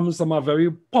that comes from a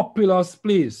very populous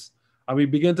place. And we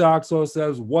begin to ask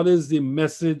ourselves, what is the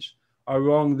message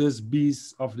around this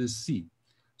beast of the sea?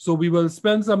 So we will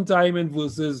spend some time in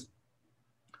verses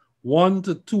 1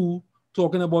 to 2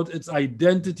 talking about its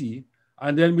identity,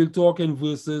 and then we'll talk in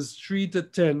verses 3 to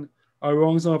 10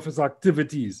 around some of its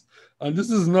activities. And this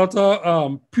is not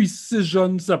a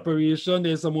precision separation.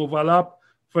 There's some overlap.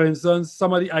 For instance,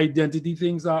 some of the identity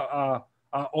things are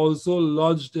also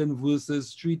lodged in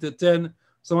verses 3 to 10.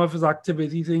 Some of his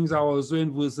activity things are also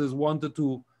in verses 1 to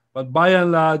 2. But by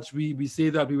and large, we say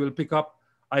that we will pick up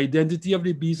identity of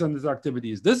the beast and its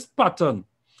activities. This pattern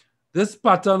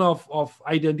of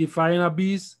identifying a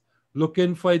beast,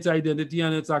 looking for its identity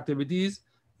and its activities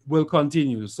will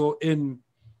continue. So in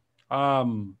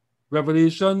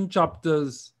Revelation chapter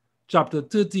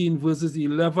 13, verses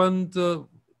 11 to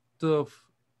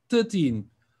 13,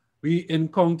 we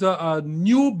encounter a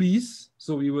new beast.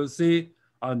 So we will say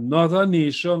another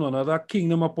nation, another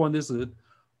kingdom upon this earth.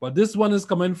 But this one is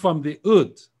coming from the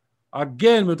earth.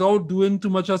 Again, without doing too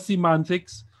much of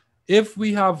semantics, if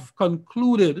we have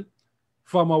concluded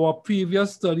from our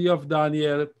previous study of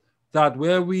Daniel that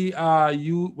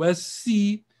where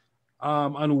sea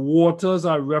and waters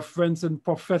are referenced in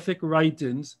prophetic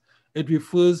writings, it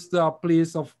refers to a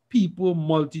place of people,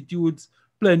 multitudes,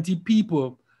 plenty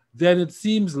people, then it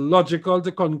seems logical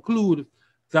to conclude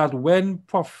that when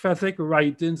prophetic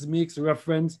writings makes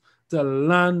reference to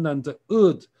land and to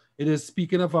earth, it is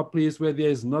speaking of a place where there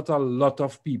is not a lot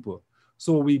of people.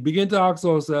 So we begin to ask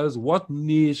ourselves, what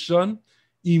nation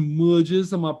emerges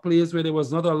from a place where there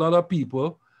was not a lot of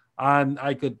people? And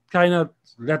I could kind of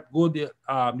let go the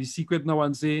secret now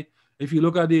and say, if you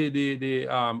look at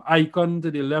the icon to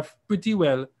the left pretty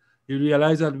well, you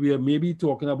realize that we are maybe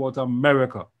talking about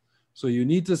America. So you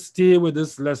need to stay with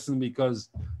this lesson because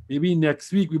maybe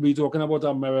next week we'll be talking about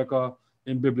America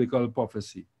in biblical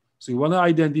prophecy. So you want to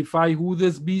identify who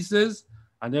this beast is,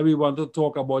 and then we want to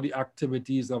talk about the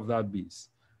activities of that beast.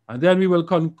 And then we will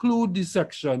conclude this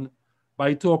section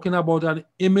by talking about an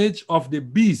image of the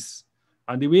beast.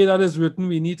 And the way that is written,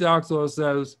 we need to ask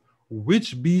ourselves,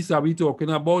 which beast are we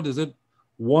talking about? Is it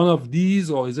one of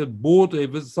these, or is it both, or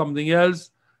if it's something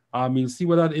else? We'll see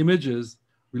what that image is.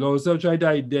 We'll also try to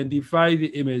identify the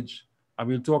image, and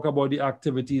we'll talk about the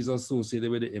activities associated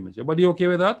with the image. Everybody okay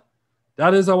with that?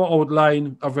 That is our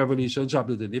outline of Revelation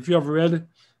chapter 10. If you have read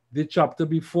the chapter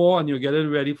before and you're getting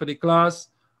ready for the class,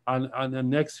 And the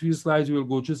next few slides, we'll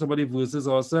go through some of the verses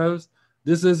ourselves.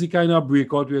 This is the kind of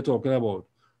breakout we're talking about.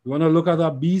 We want to look at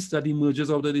a beast that emerges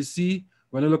out of the sea.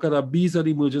 We want to look at a beast that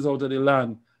emerges out of the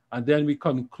land. And then we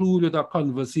conclude with a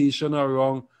conversation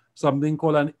around something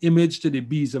called an image to the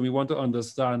beast. And we want to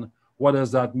understand what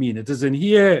does that mean. It is in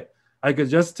here. I could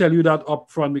just tell you that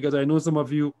up front because I know some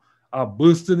of you are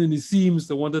bursting in the seams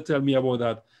to want to tell me about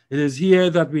that. It is here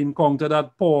that we encounter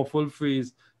that powerful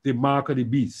phrase, the mark of the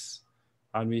beast.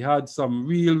 And we had some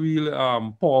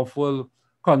real powerful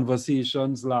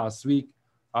conversations last week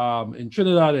in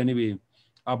Trinidad anyway,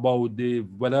 about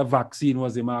whether vaccine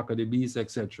was the mark of the beast,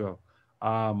 etc.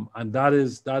 And that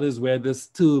is where this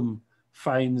term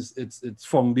finds its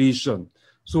foundation.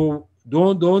 So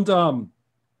don't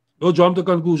jump to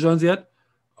conclusions yet.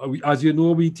 As you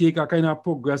know, we take a kind of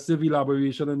progressive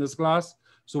elaboration in this class.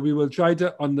 So we will try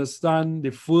to understand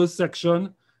the first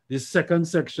section, the second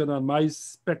section, and my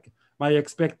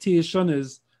expectation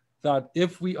is that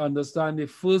if we understand the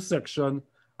first section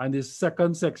and the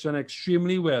second section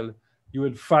extremely well, you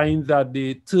would find that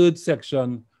the third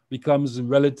section becomes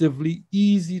relatively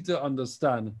easy to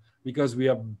understand because we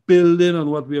are building on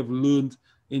what we have learned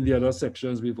in the other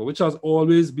sections before, which has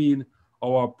always been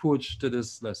our approach to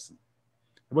this lesson.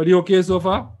 Everybody okay so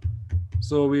far?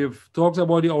 So we've talked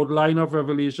about the outline of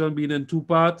Revelation being in two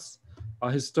parts,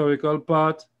 a historical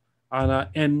part and an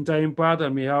end time part,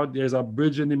 and there's a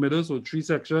bridge in the middle, so 3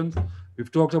 sections.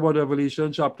 We've talked about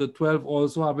Revelation chapter 12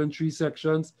 also having 3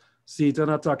 sections, Satan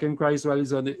attacking Christ while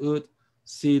he's on the earth,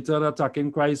 Satan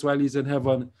attacking Christ while he's in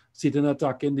heaven, Satan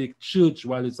attacking the church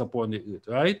while it's upon the earth,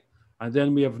 right? And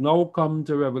then we have now come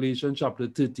to Revelation chapter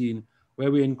 13,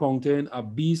 where we encounter a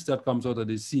beast that comes out of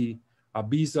the sea, a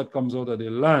beast that comes out of the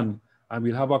land, and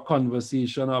we'll have a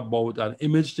conversation about an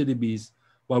image to the beast.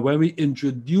 But when we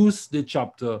introduce the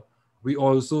chapter, we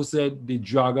also said the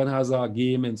dragon has a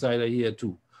game inside of here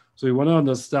too. So we want to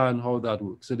understand how that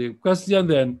works. So the question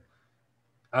then,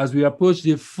 as we approach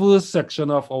the first section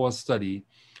of our study,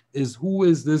 is who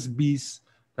is this beast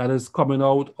that is coming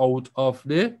out of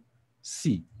the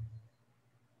sea?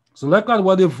 So look at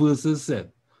what the verses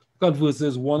said. Look at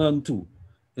verses 1 and 2.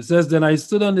 It says, then I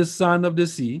stood on the sand of the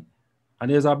sea, and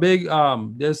there's a big,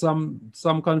 there's some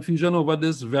confusion over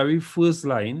this very first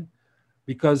line,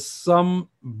 because some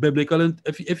biblical,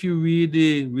 if you read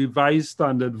the Revised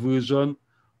Standard Version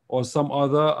or some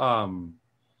other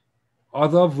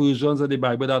versions of the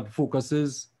Bible that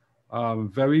focuses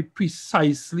very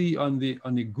precisely on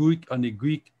the Greek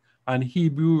and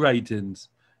Hebrew writings,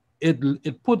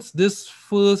 it puts this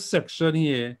first section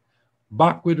here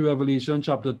back with Revelation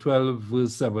chapter 12,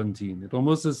 verse 17. It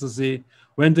almost is to say,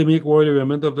 when to make war the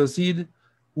remnant of the seed,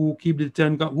 who keep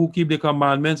the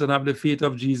commandments and have the faith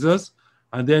of Jesus.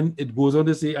 And then it goes on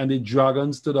to say, and the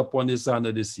dragon stood upon the sand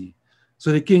of the sea.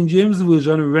 So the King James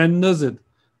Version renders it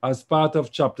as part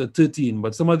of chapter 13,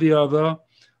 but some of the other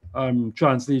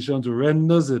translations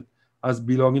renders it as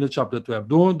belonging to chapter 12.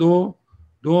 Don't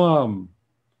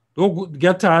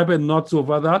get tired and nuts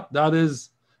over that. That is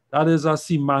a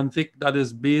semantic that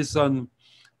is based on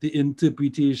the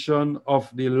interpretation of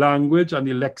the language and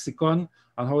the lexicon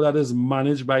and how that is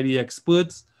managed by the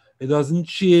experts. It doesn't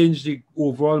change the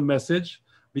overall message,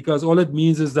 because all it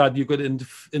means is that you could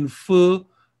infer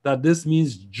that this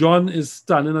means John is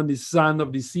standing on the sand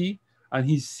of the sea and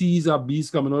he sees a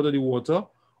beast coming out of the water,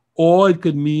 or it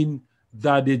could mean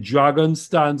that the dragon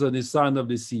stands on the sand of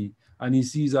the sea and he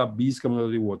sees a beast coming out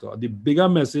of the water. The bigger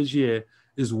message here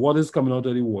is what is coming out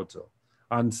of the water.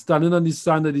 And standing on the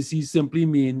sand of the sea simply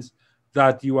means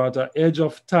that you are at the edge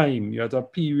of time. You're at a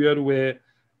period where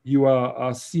you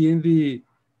are seeing the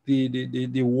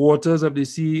waters of the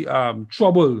sea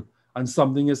trouble and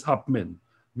something is happening.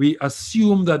 We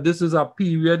assume that this is a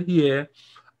period here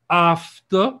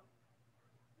after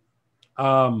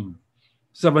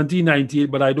 1798,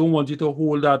 but I don't want you to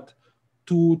hold that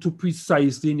too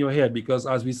precisely in your head, because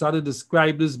as we start to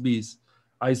describe this beast,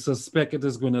 I suspect it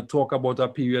is going to talk about a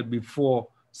period before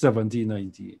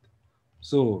 1798.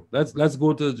 So let's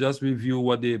go to just review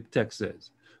what the text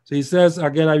says. So he says,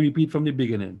 again, I repeat from the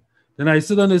beginning. Then I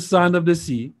stood on the sand of the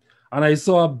sea, and I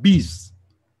saw a beast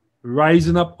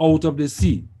rising up out of the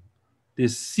sea. The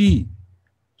sea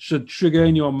should trigger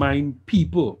in your mind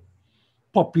people,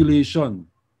 population,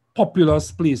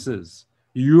 populous places.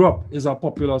 Europe is a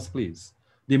populous place.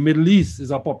 The Middle East is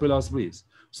a populous place.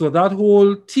 So that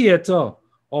whole theater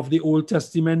of the Old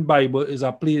Testament Bible is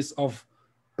a place of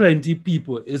plenty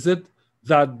people. Is it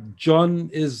that John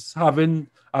is having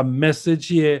a message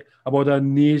here about a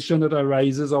nation that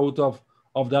arises out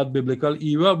of that biblical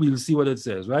era? We'll see what it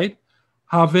says, right?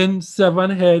 Having 7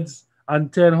 heads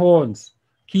and 10 horns,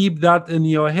 Keep that in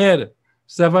your head.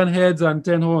 7 heads and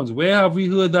 10 horns. Where have we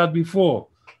heard that before?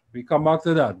 We come back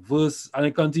to that verse, and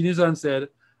it continues and said,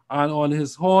 and on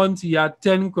his horns he had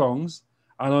 10 crowns,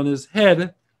 and on his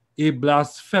head a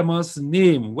blasphemous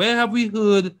name. Where have we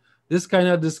heard this kind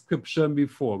of description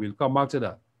before? We'll come back to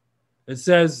that. It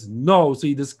says no. So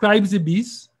he describes the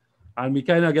beast, and we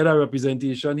kind of get a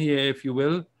representation here, if you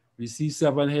will. We see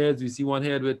 7 heads, we see 1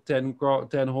 head with 10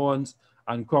 horns,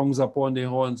 and crowns upon the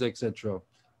horns, etc.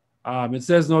 It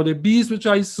says, now the beast which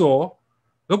I saw,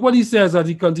 look what he says as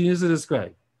he continues to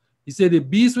describe. He said, the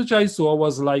beast which I saw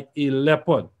was like a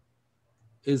leopard.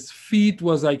 His feet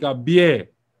was like a bear,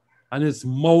 and his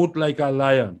mouth like a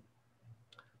lion.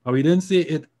 Now, he didn't say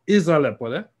it is a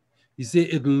leopard. Eh? He said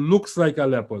it looks like a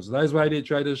leopard. So that's why they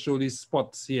try to show these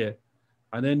spots here.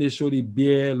 And then they show the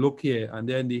bear look here. And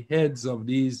then the heads of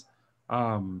these,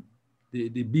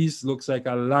 the beast looks like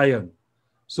a lion.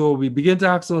 So we begin to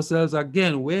ask ourselves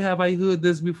again, where have I heard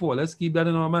this before? Let's keep that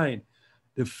in our mind.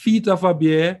 The feet of a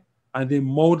bear and the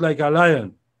mouth like a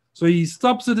lion. So he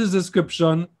stops at his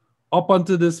description up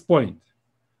until this point.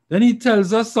 Then he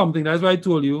tells us something. That's why I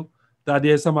told you that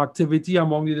there's some activity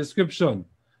among the description.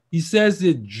 He says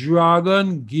the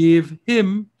dragon gave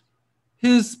him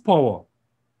his power,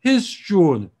 his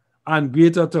throne, and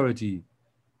great authority.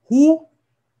 Who?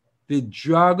 The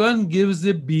dragon gives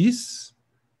the beast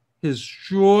his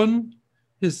throne,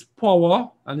 his power,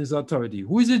 and his authority.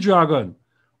 Who is the dragon?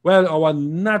 Well, our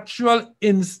natural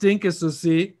instinct is to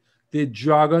say the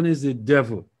dragon is the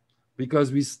devil,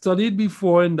 because we studied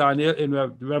before in Daniel, in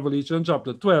Revelation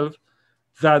chapter 12,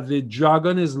 that the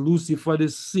dragon is Lucifer, the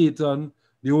Satan,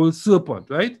 the old serpent,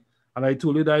 right? And I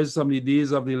told you that is some of the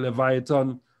days of the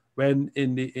Leviathan, when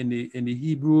in the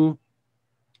Hebrew,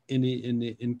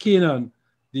 in Canaan,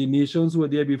 the nations who were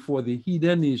there before, the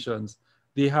heathen nations,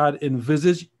 they had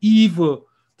envisaged evil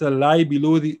to lie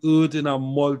below the earth in a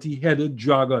multi-headed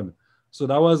dragon. So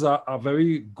that was a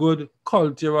very good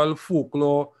cultural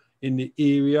folklore in the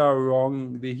area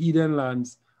around the heathen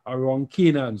lands around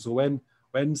Canaan. So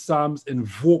when Psalms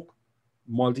invoke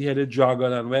multi-headed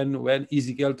dragon, and when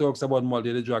Ezekiel talks about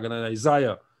multi-headed dragon, and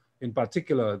Isaiah in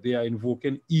particular, they are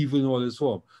invoking evil in all its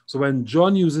form. So when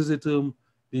John uses the term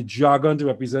the dragon to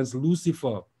represent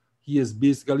Lucifer, he is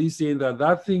basically saying that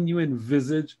that thing you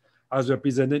envisage as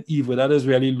representing evil, that is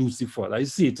really Lucifer, that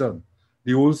is Satan,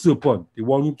 the old serpent, the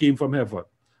one who came from heaven.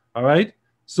 All right?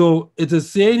 So it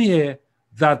is saying here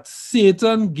that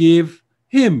Satan gave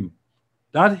him.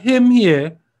 That him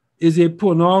here is a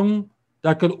pronoun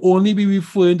that can only be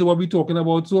referring to what we're talking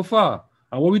about so far.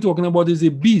 And what we're talking about is a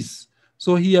beast.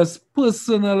 So he has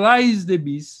personalized the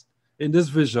beast in this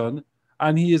vision,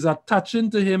 and he is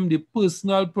attaching to him the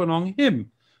personal pronoun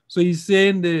him. So he's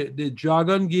saying the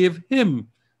dragon gave him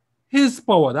his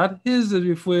power. That his is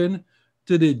referring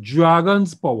to the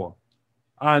dragon's power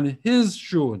and his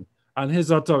throne and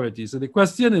his authority. So the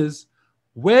question is,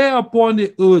 where upon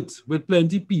the earth with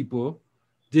plenty people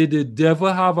did the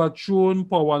devil have a throne,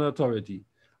 power, and authority?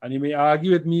 And you may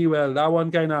argue with me, well, that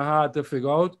one kind of hard to figure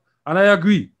out. And I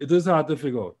agree, it is hard to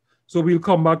figure out. So we'll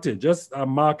come back to it. Just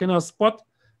marking a spot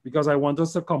because I want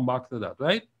us to come back to that,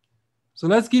 right? So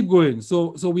let's keep going.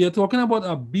 So we are talking about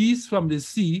a beast from the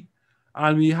sea,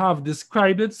 and we have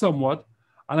described it somewhat.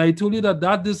 And I told you that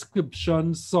that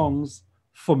description sounds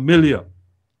familiar.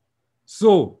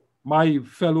 So my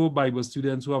fellow Bible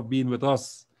students who have been with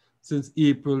us since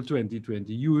April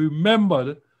 2020, you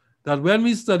remembered that when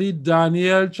we studied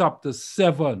Daniel chapter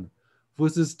 7,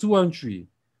 verses 2 and 3,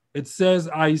 it says,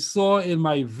 I saw in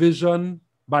my vision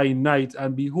by night,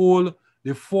 and behold,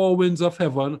 the four winds of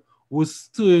heaven was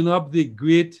stirring up the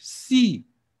great sea.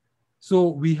 So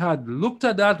we had looked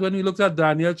at that when we looked at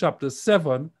Daniel chapter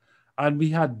 7, and we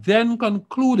had then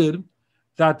concluded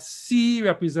that sea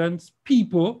represents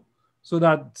people. So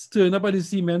that stirring up of the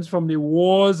sea meant from the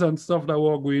wars and stuff that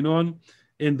were going on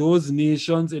in those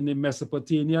nations in the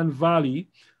Mesopotamian Valley,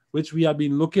 which we have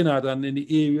been looking at, and in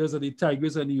the areas of the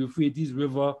Tigris and the Euphrates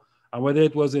River, and whether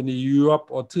it was in the Europe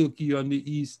or Turkey on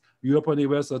the east, Europe on the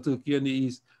west or Turkey on the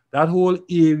east, that whole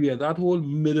area, that whole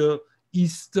Middle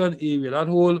Eastern area,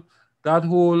 that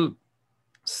whole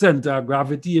center of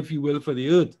gravity, if you will, for the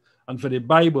earth and for the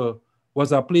Bible,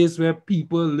 was a place where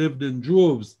people lived in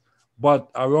droves, but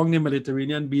around the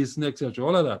Mediterranean basin, etc.,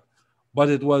 all of that. But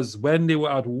it was when they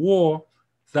were at war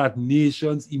that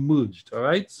nations emerged, all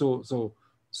right?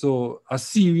 So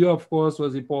Assyria, of course,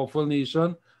 was a powerful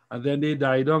nation, and then they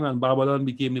died down, and Babylon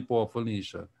became a powerful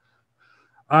nation.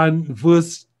 And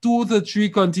verse 2 to 3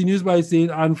 continues by saying,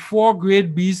 and 4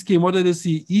 great beasts came out of the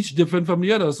sea, each different from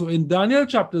the other. So in Daniel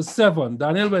chapter 7,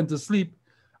 Daniel went to sleep,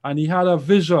 and he had a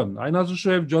vision. I'm not so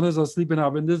sure if John is asleep and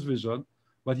having this vision,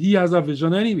 but he has a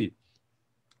vision anyway.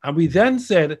 And we then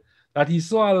said that he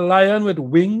saw a lion with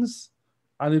wings,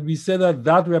 and we said that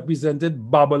that represented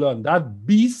Babylon. That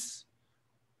beast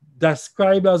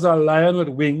described as a lion with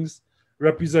wings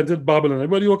represented Babylon.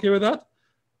 Everybody okay with that?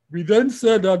 We then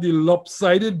said that the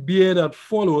lopsided beard that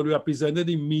followed represented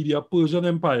the Medo-Persian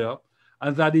Empire,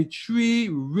 and that the 3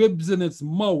 ribs in its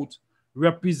mouth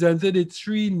represented the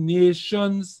 3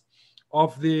 nations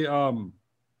of the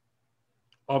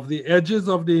edges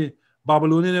of the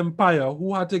Babylonian Empire,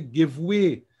 who had to give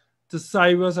way to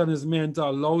Cyrus and his men to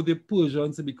allow the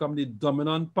Persians to become the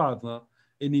dominant partner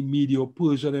in the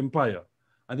Medo-Persian Empire.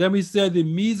 And then we said the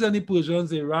Medes and the Persians,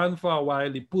 they ran for a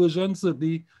while. The Persians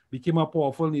certainly became a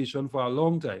powerful nation for a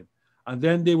long time. And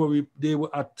then they were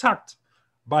attacked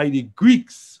by the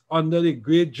Greeks under the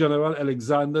great general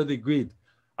Alexander the Great,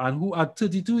 and who at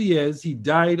 32 years, he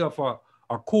died of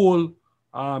a cold,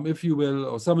 if you will,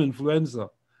 or some influenza.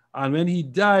 And when he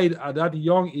died at that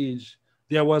young age,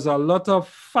 there was a lot of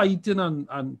fighting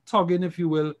and tugging, if you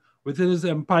will, within his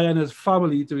empire and his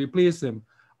family to replace him.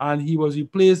 And he was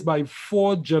replaced by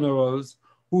 4 generals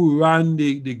who ran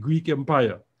the Greek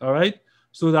Empire, all right?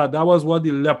 So that was what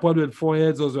the leopard with 4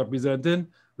 heads was representing.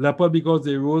 Leopard because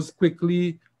they rose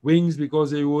quickly, wings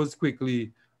because they rose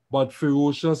quickly, but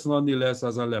ferocious nonetheless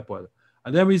as a leopard.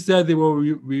 And then we said they were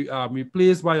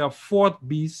replaced by a 4th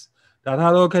beast that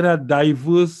had all kind of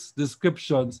diverse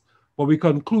descriptions, but we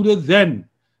concluded then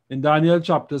in Daniel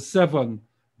chapter 7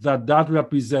 that that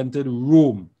represented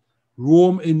Rome.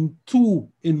 Rome in 2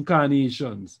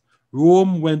 incarnations.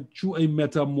 Rome went through a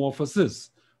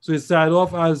metamorphosis. So it started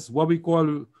off as what we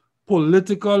call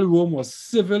political Rome or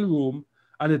civil Rome,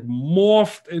 and it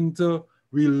morphed into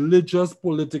religious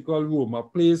political Rome, a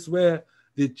place where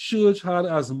the church had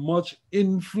as much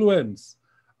influence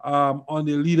on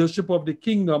the leadership of the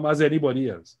kingdom as anybody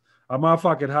else. As a matter of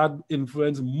fact, it had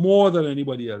influence more than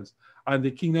anybody else. And the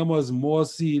kingdom was more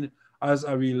seen as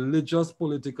a religious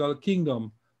political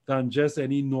kingdom than just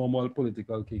any normal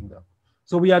political kingdom.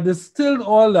 So we had distilled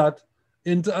all that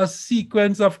into a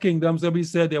sequence of kingdoms that we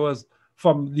said there was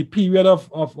from the period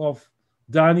of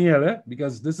Daniel,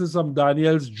 because this is from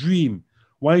Daniel's dream.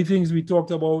 One of the things we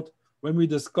talked about when we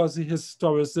discussed the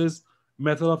historicist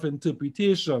method of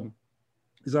interpretation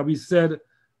is that we said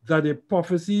that the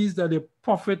prophecies that the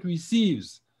prophet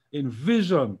receives in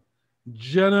vision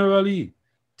generally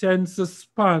tends to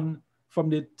span from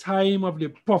the time of the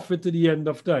prophet to the end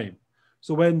of time.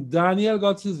 So when Daniel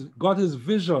got his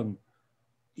vision,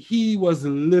 he was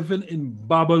living in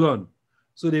Babylon.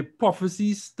 So the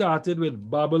prophecy started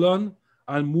with Babylon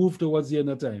and moved towards the end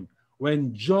of time.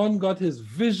 When John got his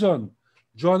vision,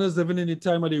 John is living in the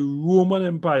time of the Roman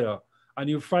Empire. And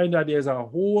you find that there's a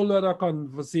whole lot of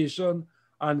conversation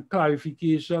and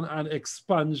clarification and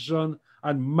expansion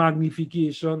and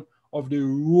magnification of the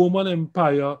Roman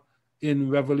Empire in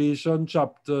Revelation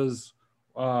chapters,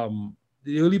 the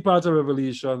early part of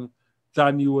Revelation,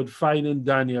 than you would find in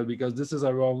Daniel, because this is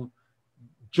around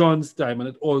John's time and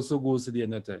it also goes to the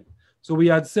end of time. So we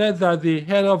had said that the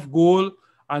head of gold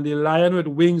and the lion with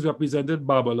wings represented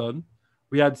Babylon.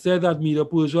 We had said that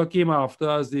Medo-Persia came after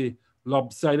as the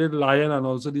lopsided lion and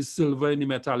also the silver in the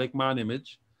metallic man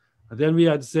image. And then we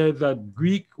had said that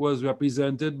Greece was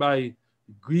represented by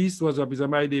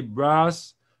the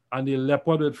brass and the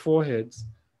leopard with 4 heads.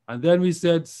 And then we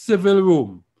said civil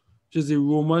Rome, which is a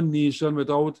Roman nation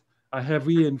without a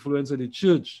heavy influence of the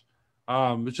church,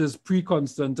 which is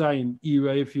pre-Constantine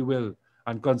era, if you will.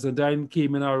 And Constantine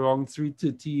came in around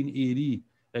 313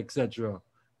 AD, etc.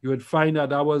 You would find that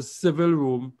that was civil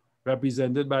Rome,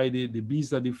 represented by the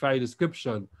beast that defy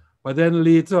description. But then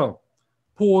later,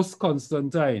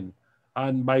 post-Constantine,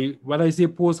 and when I say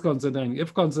post-Constantine,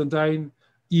 if Constantine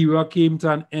era came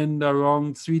to an end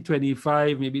around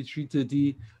 325, maybe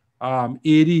 330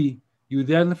 AD, you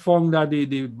then found that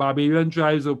the barbarian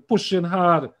tribes were pushing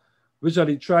hard, which are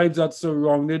the tribes that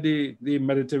surrounded the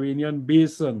Mediterranean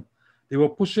basin. They were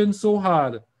pushing so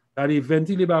hard that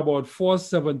eventually by about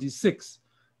 476,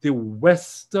 the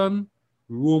Western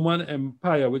Roman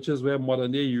Empire, which is where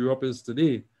modern day Europe is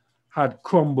today, had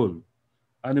crumbled,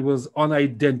 and it was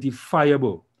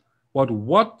unidentifiable. But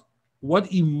what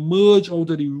emerged out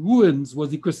of the ruins was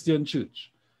the Christian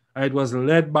church. And it was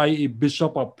led by a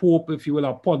bishop, a pope, if you will,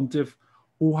 a pontiff,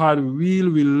 who had real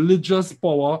religious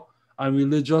power and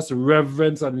religious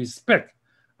reverence and respect.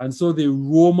 And so the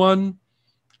Roman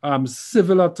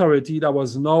civil authority that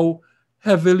was now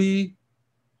heavily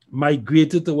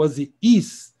migrated towards the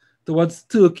east, towards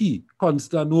Turkey,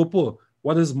 Constantinople,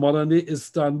 what is modern day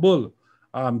Istanbul,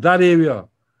 that area,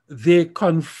 they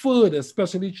conferred,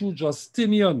 especially through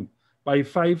Justinian by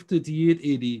 538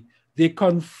 AD, they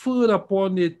conferred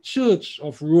upon the Church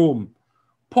of Rome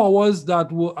powers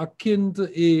that were akin to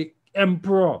an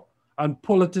emperor and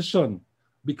politician,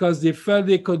 because they felt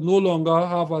they could no longer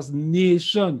have a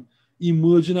nation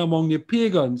emerging among the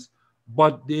pagans,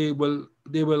 but they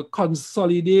will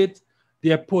consolidate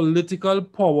their political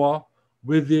power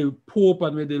with the Pope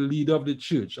and with the leader of the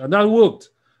church. And that worked,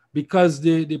 because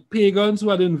the pagans who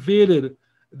had invaded,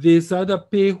 they started to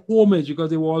pay homage, because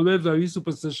they were always very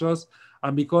superstitious,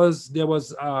 and because there was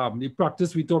the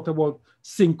practice we talked about,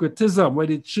 syncretism, where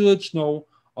the church now,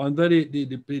 under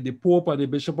the Pope and the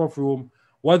Bishop of Rome,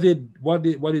 what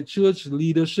the church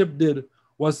leadership did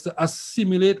was to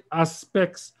assimilate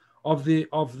aspects of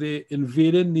the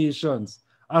invading nations,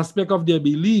 aspect of their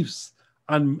beliefs,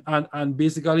 and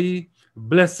basically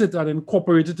bless it and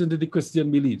incorporate it into the Christian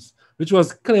beliefs, which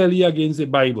was clearly against the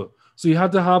Bible. So you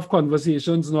had to have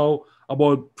conversations now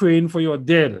about praying for your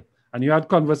dead, and you had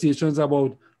conversations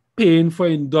about paying for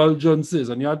indulgences,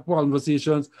 and you had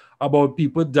conversations about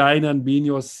people dying and being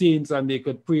your saints, and they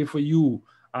could pray for you,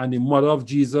 and the mother of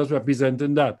Jesus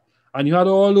representing that. And you had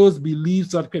all those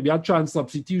beliefs that you had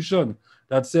transubstitution,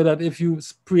 that said that if you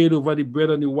prayed over the bread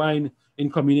and the wine in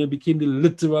communion, it became the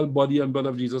literal body and blood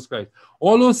of Jesus Christ.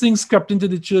 All those things crept into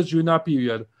the church during that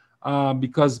period,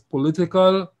 because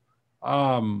political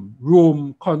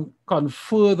Rome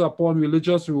conferred upon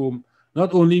religious Rome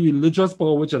not only religious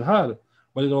power, which it had,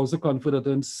 but it also conferred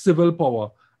upon civil power.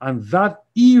 And that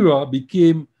era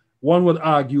became, one would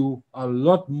argue, a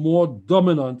lot more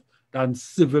dominant than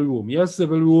civil Rome. Yes,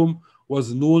 civil Rome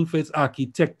was known for its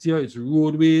architecture, its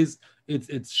roadways,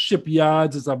 its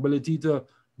shipyards, its ability to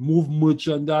move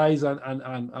merchandise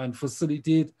and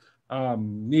facilitate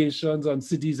nations and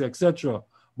cities, etc.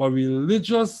 But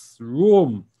religious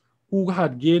Rome, who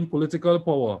had gained political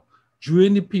power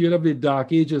during the period of the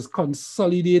Dark Ages,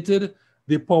 consolidated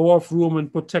the power of Rome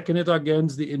and protecting it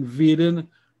against the invading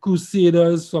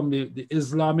crusaders from the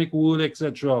Islamic world,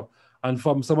 etc., and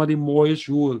from some of the Moorish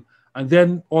rule. And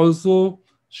then also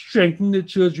strengthened the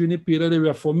church during the period of the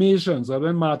Reformation. So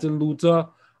when Martin Luther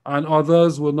and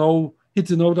others were now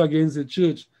hitting out against the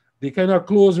church, they kind of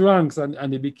closed ranks, and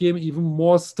they became even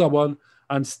more stubborn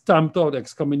and stamped out,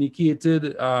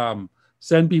 excommunicated,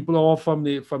 sent people off from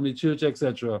the church,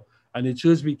 etc. And the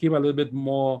church became a little bit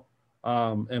more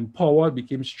empowered,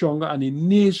 became stronger, and the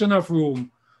nation of Rome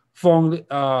found,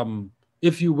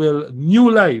 if you will,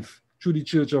 new life through the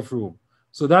Church of Rome.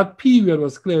 So that period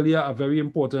was clearly a very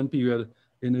important period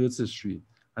in Earth's history.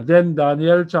 And then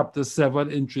Daniel chapter 7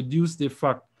 introduced the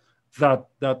fact that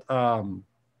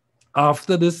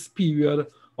after this period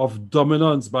of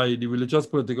dominance by the religious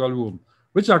political Rome,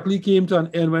 which actually came to an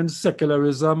end when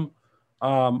secularism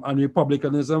and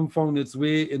republicanism found its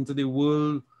way into the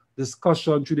world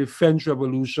discussion through the French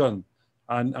Revolution,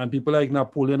 and people like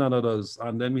Napoleon and others.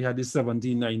 And then we had the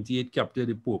 1798 capture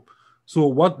the Pope. So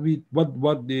what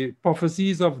the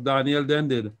prophecies of Daniel then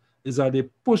did is that they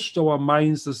pushed our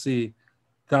minds to say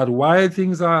that while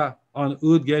things are on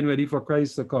earth getting ready for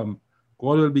Christ to come,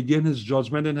 God will begin his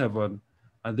judgment in heaven,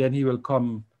 and then he will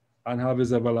come and have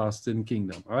his everlasting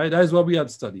kingdom. All right, that is what we had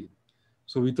studied.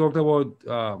 So we talked about,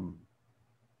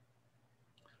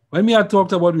 when we had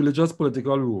talked about religious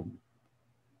political Rome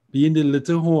being the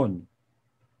little horn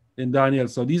in Daniel.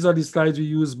 So these are the slides we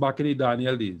used back in the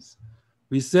Daniel days.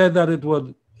 We said that it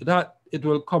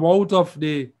will come out of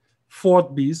the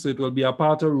fourth beast, so it will be a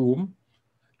part of Rome.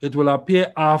 It will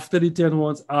appear after the 10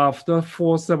 horns, after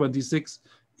 476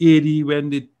 AD, when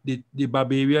the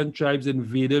barbarian tribes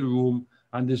invaded Rome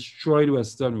and destroyed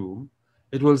Western Rome.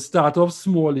 It will start off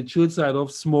small, the church started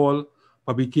off small,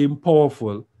 but became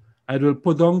powerful. And it will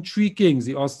put down three kings,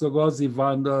 the Ostrogoths, the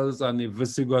Vandals, and the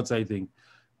Visigoths, I think.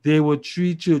 They were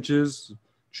three churches,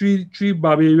 three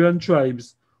barbarian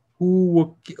tribes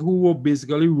who were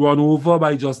basically run over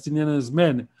by Justinian and his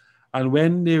men. And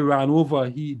when they ran over,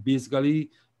 he basically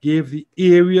gave the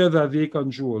area that they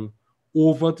control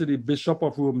over to the Bishop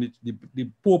of Rome, the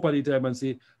Pope at the time, and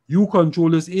say, you control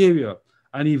this area.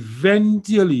 And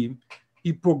eventually,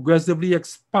 he progressively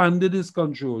expanded his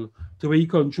control to where he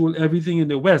controlled everything in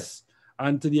the West,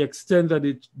 and to the extent that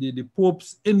the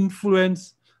Pope's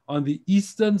influence on the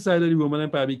eastern side of the Roman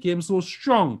Empire became so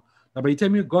strong that by the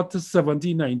time you got to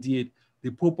 1798, the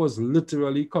Pope was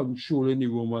literally controlling the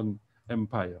Roman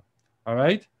Empire. All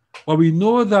right? But we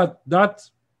know that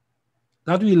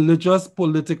religious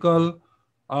political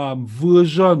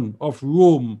version of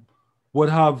Rome would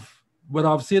have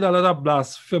said a lot of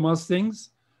blasphemous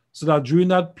things, so that during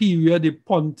that period, the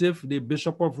pontiff, the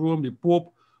Bishop of Rome, the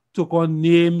Pope, took on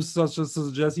names such as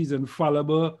suggest he's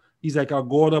infallible, he's like a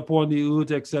god upon the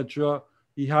earth, etc.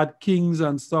 He had kings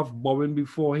and stuff bowing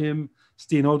before him,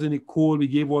 staying out in the cold. We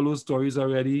gave all those stories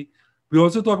already. We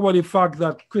also talk about the fact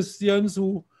that Christians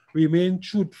who remained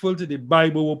truthful to the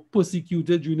Bible were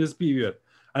persecuted during this period.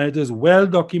 And it is well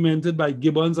documented by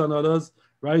Gibbons and others,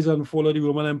 Rise and Fall of the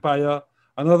Roman Empire,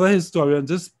 and other historians.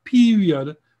 This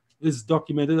period is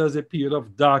documented as a period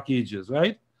of dark ages,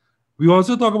 right? We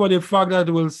also talk about the fact that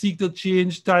it will seek to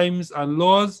change times and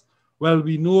laws. Well,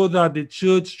 we know that the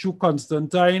church through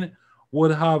Constantine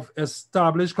would have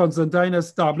established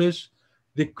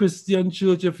the Christian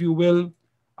church, if you will,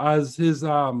 as his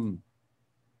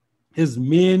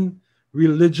main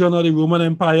religion of the Roman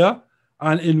Empire.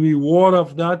 And in reward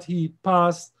of that, he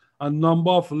passed a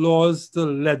number of laws to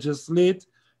legislate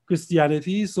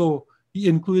Christianity. So he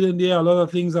included in there a lot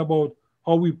of things about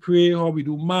how we pray, how we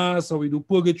do mass, how we do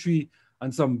purgatory.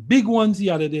 And some big ones he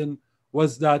added in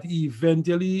was that he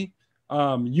eventually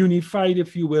unified,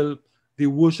 if you will, the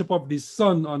worship of the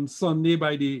sun on Sunday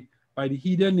by the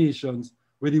heathen nations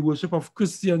with the worship of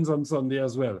Christians on Sunday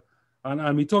as well.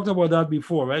 And we talked about that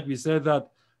before, right? We said that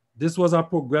this was a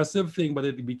progressive thing, but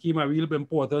it became a real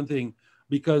important thing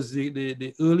because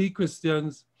the early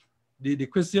Christians, the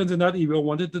Christians in that era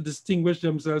wanted to distinguish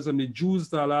themselves from the Jews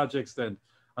to a large extent.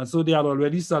 And so they had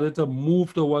already started to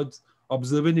move towards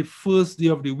observing the first day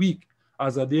of the week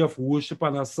as a day of worship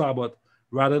and a Sabbath,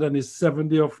 rather than the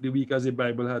seventh day of the week as the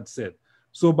Bible had said.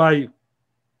 So by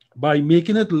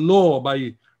making it law,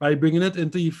 by bringing it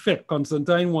into effect,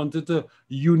 Constantine wanted to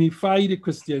unify the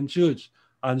Christian church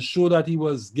and show that he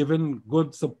was giving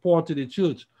good support to the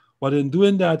church. But in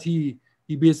doing that, he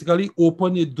basically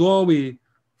opened a doorway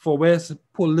for where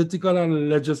political and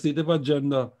legislative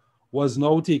agenda was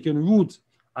now taking root.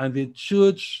 And the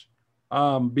church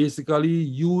basically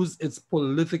used its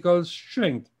political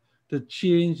strength to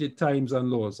change the times and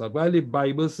laws. So while the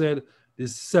Bible said the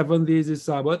 7 days is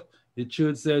Sabbath, the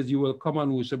church says you will come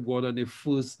and worship God on the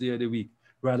first day of the week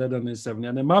rather than the 7th.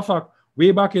 And as a matter of fact,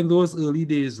 way back in those early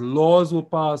days, laws were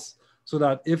passed so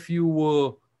that if you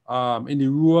were in the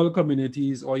rural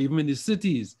communities or even in the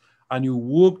cities and you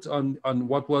worked on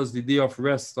what was the day of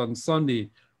rest on Sunday,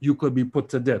 you could be put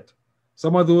to death.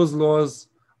 Some of those laws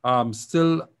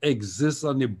still exist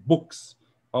on the books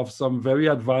of some very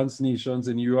advanced nations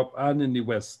in Europe and in the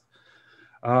West.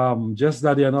 Just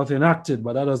that they are not enacted,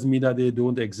 but that doesn't mean that they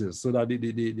don't exist. So that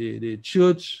the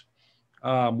church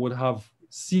would have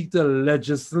seek to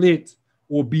legislate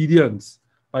obedience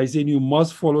by saying you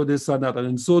must follow this and that. And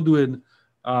in so doing,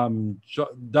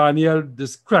 Daniel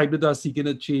described it as seeking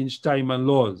to change time and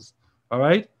laws. All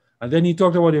right? And then he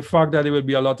talked about the fact that it would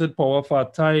be allotted power for a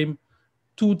time,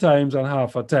 2 times, and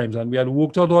half a times. And we had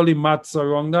worked out all the maths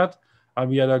around that. And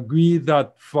we had agreed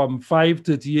that from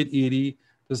 538 AD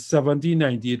to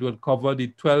 1790, it would cover the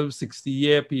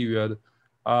 1260-year period,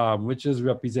 which is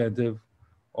representative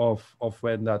of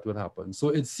when that would happen. So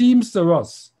it seems to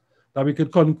us that we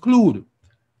could conclude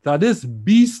that this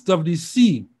beast of the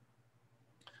sea,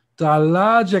 to a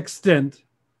large extent,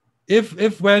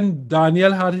 if when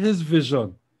Daniel had his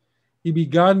vision, he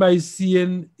began by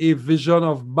seeing a vision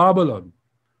of Babylon.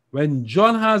 When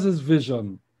John has his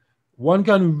vision, one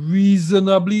can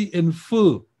reasonably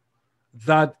infer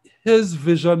that his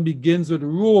vision begins with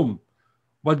Rome.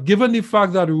 But given the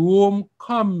fact that Rome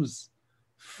comes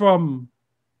from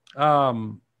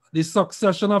the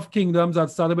succession of kingdoms that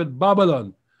started with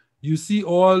Babylon, you see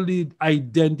all the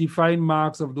identifying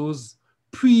marks of those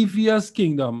previous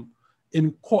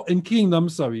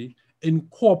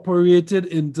incorporated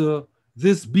into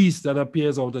this beast that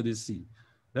appears out of the sea.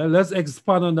 Now let's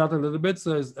expand on that a little bit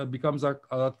so it becomes a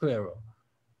lot clearer.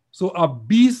 So a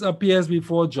beast appears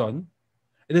before John.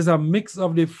 It is a mix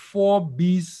of the 4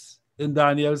 beasts in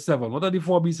Daniel 7. What are the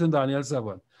 4 beasts in Daniel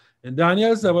 7? In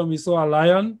Daniel 7, we saw a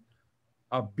lion,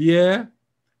 a bear,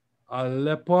 a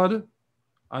leopard,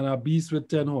 and a beast with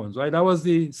 10 horns, right? That was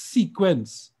the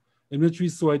sequence in which we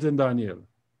saw it in Daniel.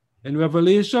 In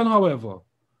Revelation, however,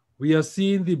 we are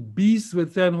seeing the beast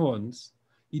with 10 horns.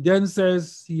 He then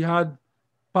says he had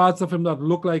parts of him that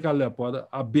look like a leopard,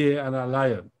 a bear, and a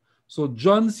lion. So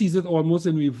John sees it almost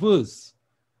in reverse.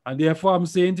 And therefore, I'm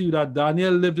saying to you that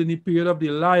Daniel lived in the period of the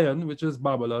lion, which is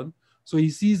Babylon. So he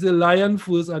sees the lion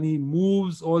first and he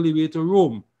moves all the way to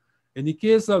Rome. In the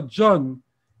case of John,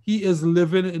 he is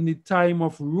living in the time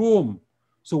of Rome.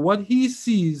 So what he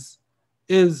sees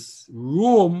is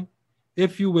Rome,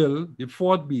 if you will, the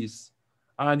 4th beast,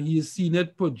 and he's seen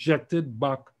it projected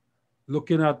back,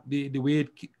 looking at the way it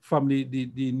from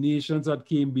the nations that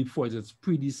came before it, its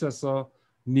predecessor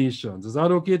nations. Is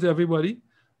that okay to everybody?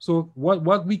 So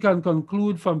what we can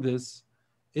conclude from this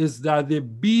is that the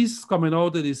beast coming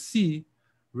out of the sea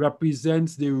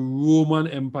represents the Roman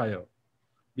Empire,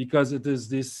 because it is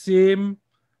the same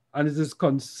and it is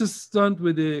consistent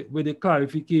with the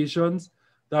clarifications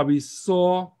that we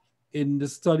saw in the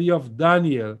study of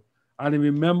Daniel. And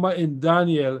remember, in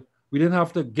Daniel, we didn't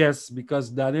have to guess because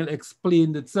Daniel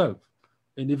explained itself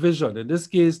in the vision. In this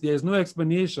case, there's no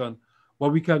explanation,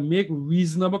 but we can make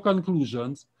reasonable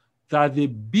conclusions that the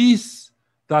beast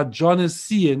that John is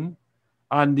seeing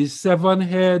and the 7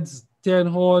 heads, 10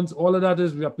 horns, all of that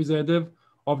is representative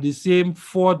of the same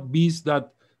fourth beast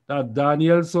that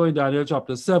Daniel saw in Daniel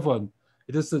chapter 7.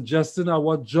 It is suggesting that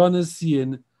what John is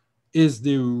seeing is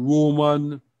the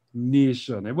Roman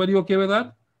nation. Everybody okay with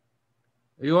that?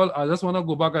 You all, I just want to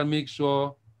go back and make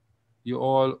sure you're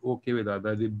all okay with that.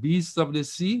 That the beast of the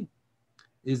sea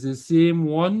is the same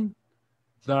one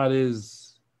that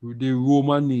is the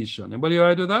Roman nation. Anybody all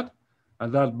right with that?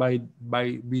 And that by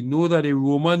we know that the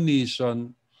Roman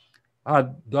nation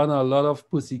had done a lot of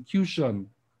persecution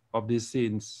of the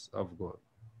saints of God.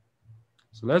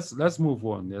 So let's move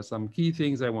on. There's some key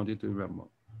things I want you to remember.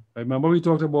 Remember we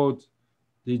talked about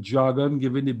the dragon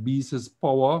giving the beast his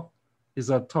power, his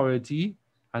authority,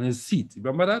 and his seat.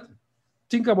 Remember that?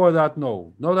 Think about that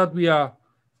now. Now that we are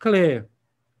clear,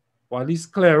 or at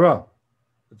least clearer,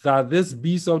 that this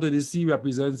beast out of the sea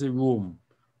represents a Rome.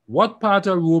 What part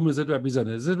of Rome is it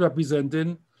representing? Is it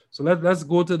representing? So let's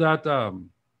go to that.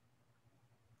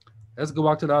 Let's go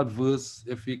back to that verse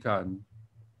if we can.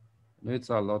 No, it's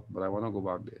a lot, but I want to go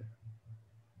back there.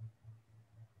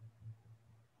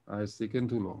 It's taking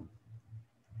too long.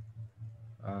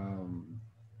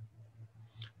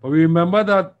 But we remember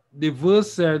that the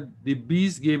verse said the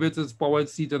beast gave it its power,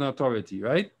 its seat, and authority,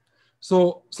 right?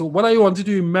 So what I want you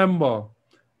to remember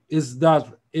is that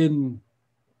in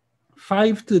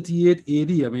 538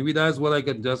 AD, maybe that's what I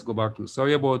can just go back to.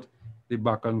 Sorry about the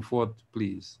back and forth,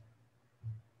 please.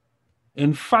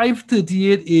 In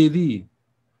 538 AD,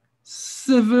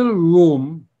 civil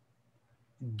Rome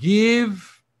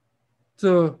gave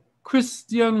to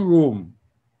Christian Rome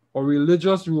or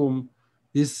religious Rome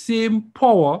the same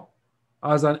power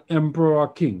as an emperor or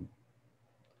king.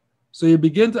 So you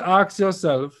begin to ask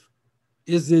yourself,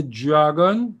 is the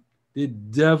dragon the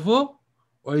devil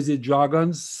or is the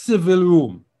dragon civil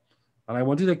Rome? And I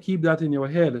want you to keep that in your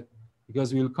head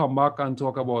because we'll come back and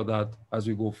talk about that as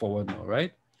we go forward now,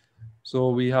 right? So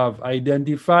we have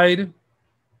identified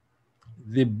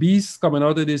the beast coming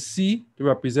out of the sea to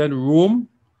represent Rome,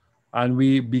 and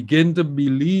we begin to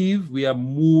believe we are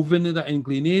moving in the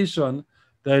inclination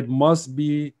that it must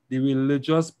be the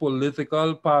religious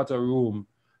political part of Rome,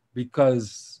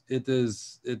 because it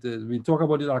is we talk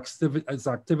about its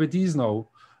activities now,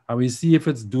 and we see if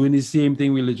it's doing the same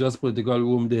thing religious political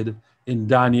Rome did in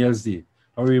Daniel's day.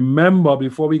 Now remember,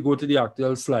 before we go to the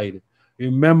actual slide,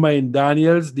 remember in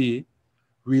Daniel's day,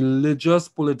 religious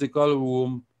political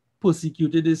Rome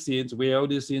persecuted the saints, wear out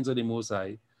the saints of the Most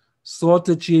High, sought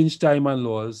to change time and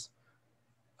laws,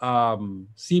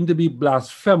 seemed to be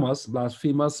blasphemous.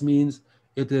 Blasphemous means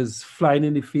it is flying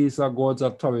in the face of God's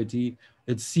authority.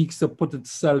 It seeks to put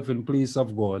itself in place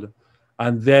of God.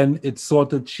 And then it sought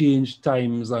to change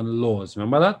times and laws.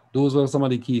 Remember that? Those were some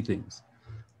of the key things.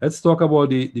 Let's talk about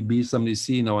the beast from the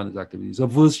sea now and its activities. So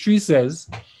verse 3 says,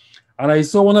 and I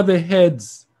saw one of the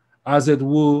heads, as it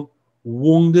were,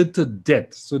 wounded to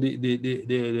death. So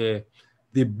the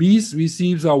beast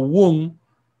receives a wound,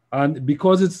 and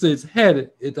because it's its head,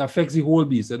 it affects the whole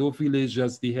beast. I don't feel it's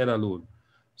just the head alone.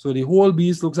 So the whole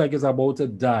beast looks like it's about to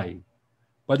die.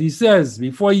 But he says,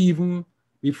 before the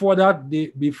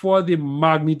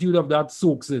magnitude of that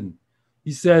soaks in,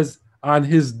 he says, and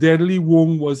his deadly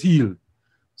wound was healed.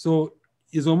 So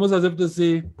it's almost as if to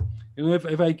say, you know,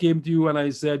 if I came to you and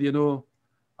I said, you know,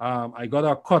 I got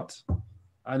a cut,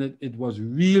 and it was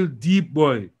real deep,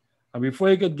 boy. And before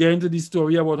I could get into the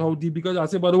story about how deep, because I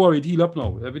said, but don't worry, it healed up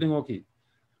now. Everything okay.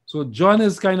 So John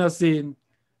is kind of saying,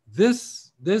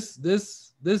 this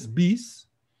beast,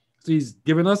 so he's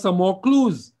giving us some more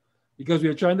clues because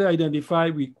we're trying to identify,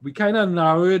 we kind of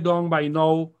narrow it down by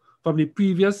now from the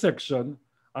previous section,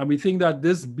 and we think that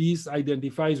this beast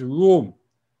identifies Rome.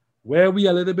 Where we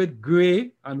are a little bit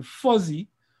gray and fuzzy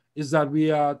is that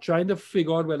we are trying to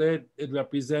figure out whether it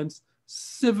represents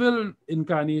civil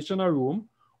incarnation of Rome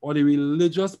or the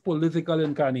religious political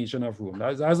incarnation of Rome.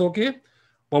 That's okay?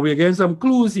 But we're getting some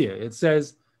clues here. It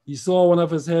says he saw one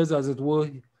of his heads, as it were,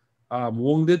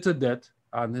 wounded to death,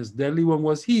 and his deadly one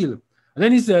was healed. And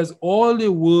then he says, all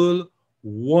the world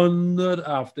wondered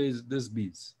after this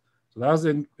beast. So that's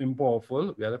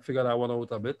powerful. We had to figure that one out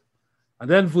a bit. And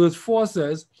then verse 4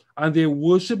 says, and they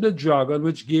worship the dragon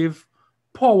which gave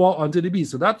power unto the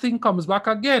beast. So that thing comes back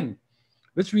again,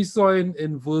 which we saw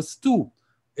in verse 2.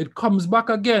 It comes back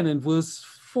again in verse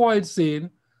 4. It's saying,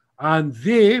 and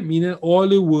they, meaning all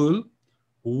the world,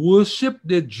 worship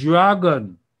the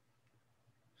dragon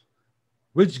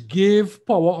which gave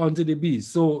power unto the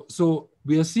beast. So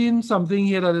we are seeing something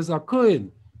here that is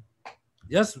occurring.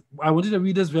 Yes, I want you to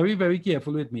read this very, very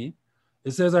carefully with me.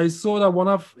 It says, I saw that one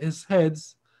of his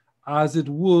heads, as it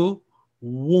were,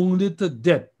 wounded to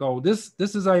death. Now, this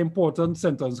is an important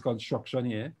sentence construction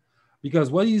here,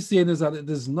 because what he's saying is that it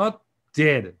is not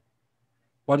dead,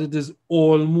 but it is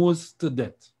almost to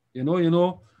death. You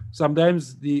know,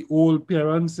 sometimes the old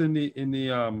parents in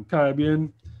the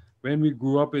Caribbean, when we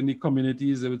grew up in the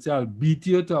communities, they would say, I'll beat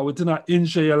you to within an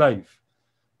inch of your life.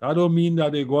 That don't mean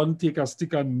that they go and take a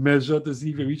stick and measure to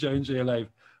see if you reach an inch of your life.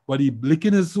 But the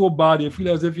licking is so bad, you feel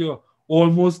as if you're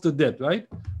almost to death, right?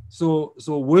 So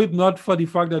were it not for the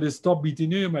fact that they stopped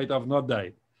beating you, you might have not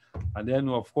died. And then,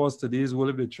 of course, today's world,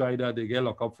 if they try that, they get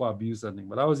locked up for abuse and things.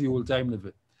 But that was the old time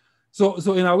living. So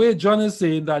in a way, John is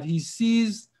saying that he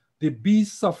sees the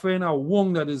beast suffering a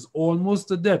wound that is almost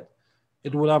to death.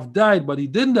 It would have died, but he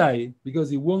didn't die because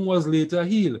the wound was later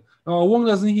healed. Now, a wound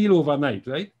doesn't heal overnight,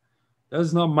 right?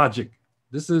 That's not magic.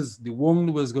 This is, the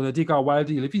wound was going to take a while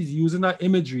to heal. If he's using that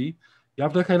imagery, you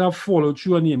have to kind of follow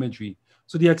through on the imagery.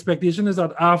 So the expectation is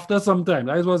that after some time,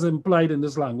 that is what's implied in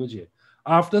this language here,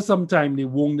 after some time, the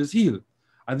wound is healed.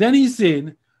 And then he's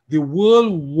saying, the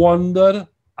world wandered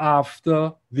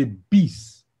after the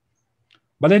beast.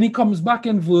 But then he comes back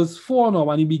in verse 4 now,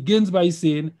 and he begins by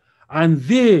saying, and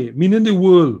they, meaning the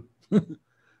world,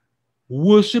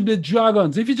 worship the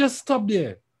dragons. If you just stop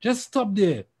there,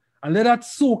 and let that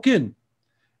soak in.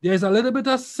 There's a little bit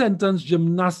of sentence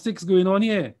gymnastics going on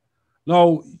here.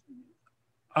 Now,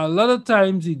 a lot of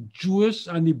times the Jewish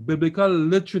and the biblical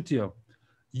literature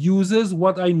uses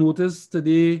what I noticed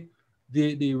today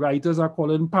the writers are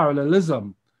calling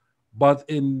parallelism. But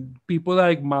in people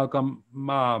like Mervyn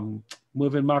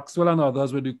Maxwell and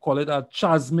others, where they call it a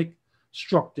chasmic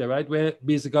structure, right? Where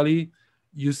basically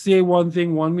you say one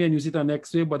thing one way and you say it the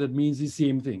next way, but it means the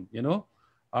same thing, you know?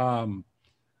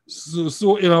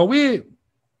 So in a way,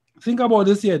 think about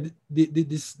this here.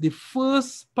 The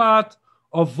first part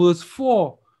of verse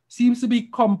 4 seems to be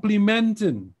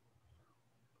complementing,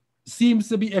 seems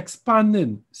to be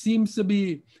expanding, seems to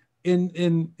be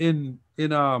in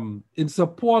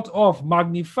support of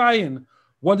magnifying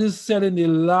what is said in the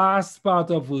last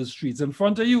part of verse 3. It's in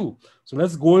front of you. So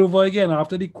let's go over again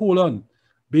after the colon.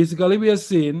 Basically, we are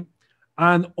saying,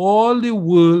 and all the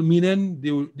world, meaning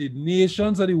the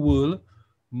nations of the world,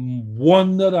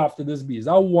 wondered after this beast.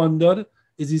 That wondered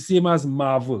is the same as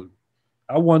marvel.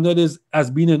 That wondered is as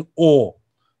being in awe.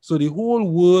 So the whole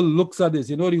world looks at this.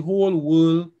 You know, the whole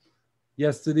world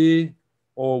yesterday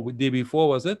or the day before,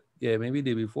 was it? Yeah, maybe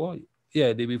day before.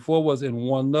 Yeah, day before was in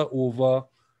wonder over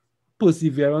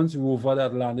Perseverance rover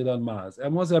that landed on Mars.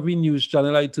 Almost every news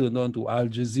channel I turned on to, Al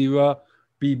Jazeera,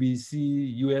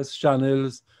 BBC, US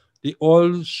channels, they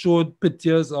all showed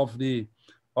pictures of the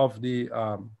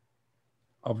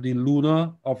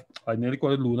lunar, I nearly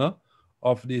call it lunar,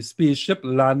 of the spaceship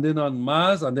landing on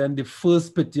Mars, and then the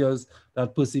first pictures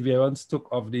that Perseverance took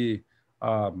of the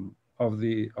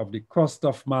crust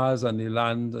of Mars and the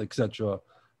land, etc.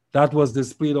 That was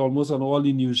displayed almost on all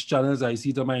the news channels. I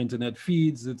see it on my internet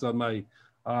feeds, it's on my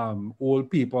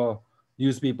old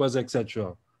newspapers,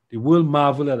 etc. The world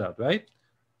marvel at that, right?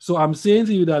 So I'm saying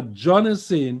to you that John is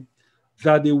saying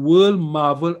that the world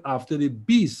marvel after the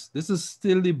beast. This is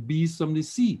still the beast from the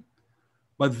sea.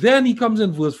 But then he comes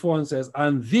in verse 4 and says,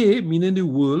 and they, meaning the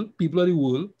world, people of the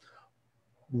world,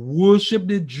 worship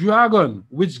the dragon,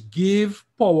 which gave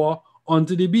power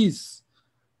unto the beast.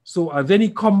 So, and then he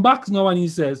comes back now and he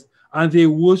says, and they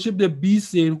worship the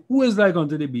beast, saying, who is like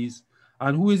unto the beast,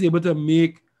 and who is able to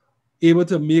make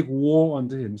war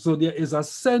unto him. So there is a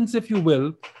sense, if you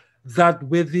will, that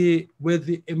with the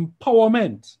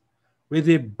empowerment, with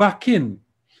the backing,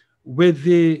 with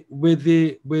the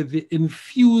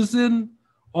infusing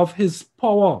of his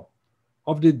power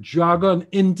of the dragon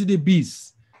into the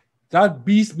beast, that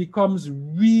beast becomes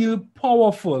real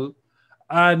powerful,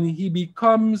 and he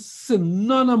becomes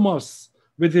synonymous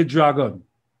with the dragon.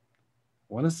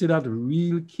 I want to say that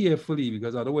real carefully,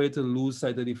 because I don't want you to lose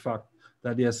sight of the fact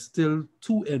that there are still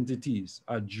two entities,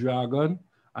 a dragon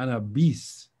and a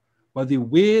beast. But the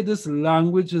way this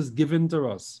language is given to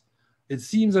us, it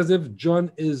seems as if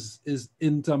John is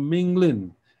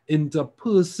intermingling,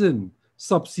 interpersing,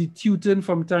 substituting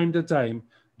from time to time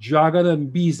dragon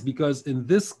and beast, because in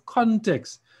this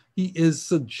context, he is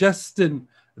suggesting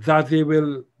that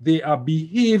they are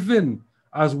behaving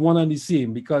as one and the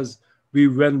same, because we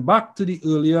went back to the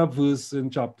earlier verse in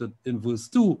verse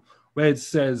 2, where it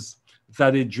says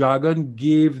that a dragon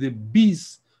gave the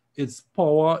beast its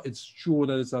power, its throne,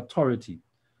 and its authority.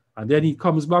 And then he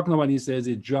comes back now and he says,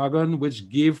 a dragon which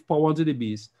gave power to the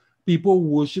beast. People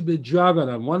worship the dragon,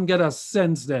 and one get a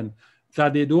sense then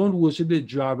that they don't worship the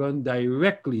dragon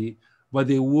directly, but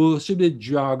they worship the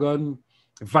dragon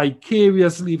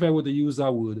vicariously, if I were to use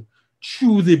that word,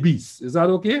 through the beast. Is that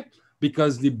okay?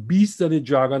 Because the beast and the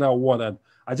dragon are one. And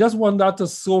I just want that to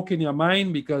soak in your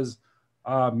mind, because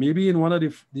maybe in one of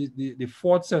the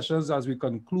fourth sessions, as we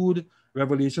conclude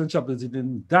Revelation chapter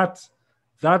 13, that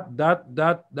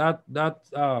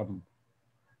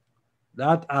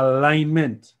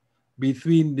alignment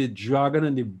between the dragon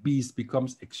and the beast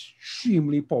becomes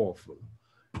extremely powerful.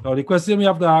 Now, the question we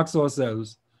have to ask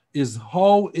ourselves is,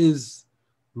 how is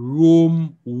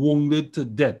Rome wounded to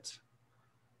death?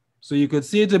 So you could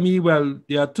say to me, well,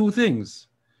 there are two things.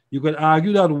 You could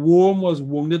argue that Rome was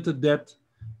wounded to death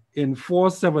in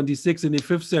 476 in the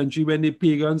 5th century, when the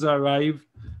pagans arrived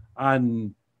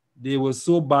and they were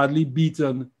so badly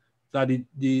beaten that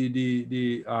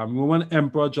the Roman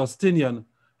Emperor Justinian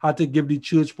had to give the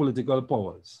church political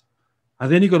powers.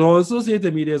 And then you could also say to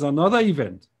me, there's another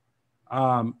event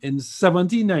in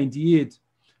 1798,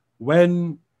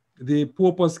 when the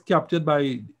Pope was captured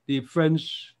by the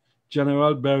French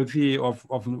General Berthier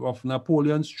of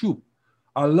Napoleon's troop.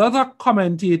 A lot of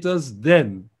commentators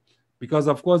then, because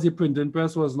of course the printing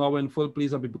press was now in full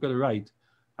place and people could write,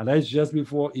 and that's just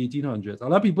before 1800. A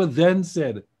lot of people then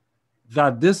said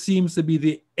that this seems to be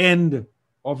the end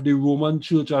of the Roman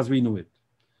Church as we know it.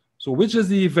 So which is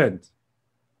the event?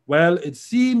 Well, it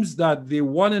seems that the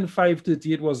one in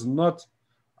 538 was not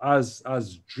as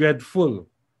dreadful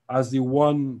as the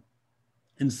one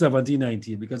in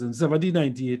 1798, because in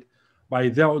 1798, by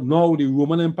now the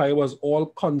Roman Empire was all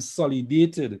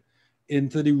consolidated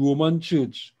into the Roman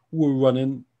Church, who were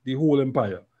running the whole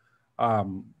empire.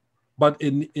 But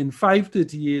in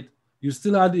 538, you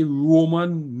still had a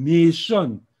Roman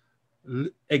nation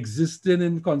existing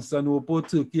in Constantinople,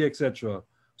 Turkey, etc.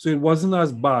 So it wasn't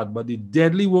as bad, but the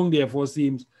deadly wound therefore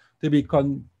seems to be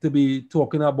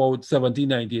talking about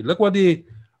 1798. Look what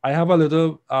I have a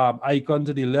little icon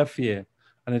to the left here,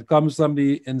 and it comes from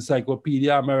the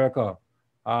Encyclopedia America.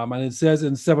 And it says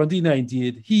in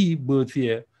 1798, he,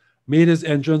 Berthier, made his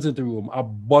entrance into Rome,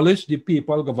 abolished the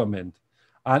papal government,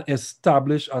 and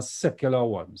established a secular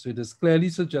one. So it is clearly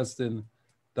suggesting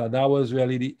that that was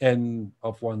really the end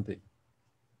of one thing.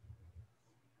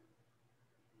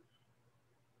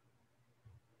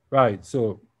 Right,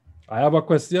 so I have a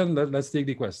question. Let's take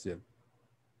the question.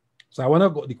 So I want to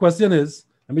go, the question is,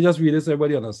 let me just read this so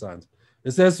everybody understands.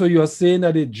 It says, so you are saying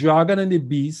that the dragon and the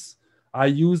beast are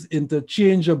used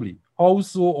interchangeably. How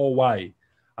so or why?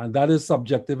 And that is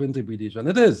subjective interpretation.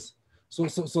 It is. So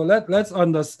let's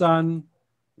understand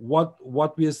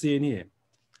what we are saying here.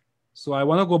 So I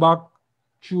want to go back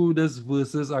through these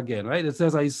verses again, right? It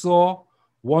says, I saw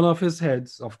one of his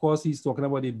heads. Of course, he's talking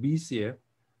about the beast here,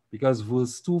 because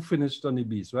verse 2 finished on the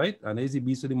beast, right? And there's the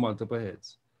beast with the multiple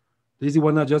heads. There's the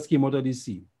one that just came out of the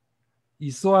sea. He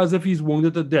saw as if he's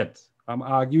wounded to death. I'm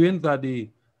arguing that the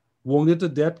wounded to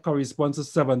death corresponds to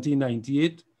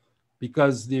 1798,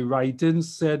 because the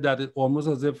writings said that it almost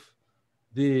as if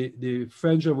the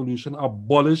French Revolution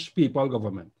abolished papal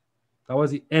government. That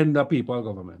was the end of papal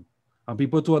government. And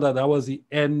people thought that that was the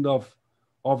end of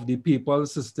the papal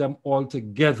system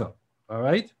altogether, all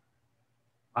right?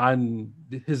 And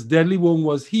his deadly wound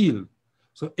was healed.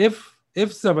 So if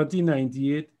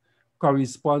 1798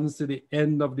 corresponds to the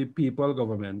end of the papal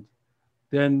government,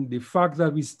 then the fact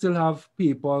that we still have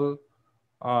papal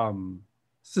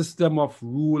system of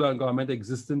rule and government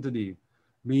existing today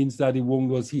means that the wound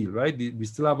was healed, right? We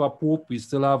still have a pope, we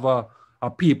still have a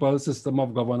papal system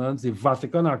of governance. The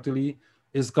Vatican actually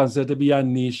is considered to be a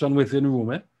nation within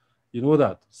Rome. You know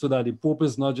that. So that the pope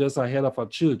is not just a head of a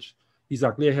church, he's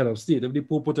actually a head of state. If the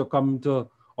pope were to come to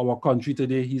our country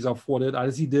today, he's afforded,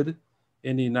 as he did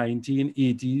in the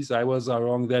 1980s. I was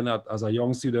around then as a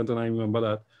young student, and I remember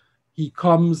that. He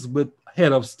comes with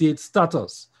head of state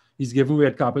status. He's given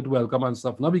red carpet welcome and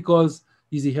stuff, not because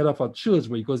he's the head of a church,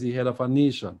 but because he's the head of a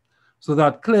nation. So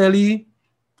that clearly,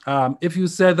 if you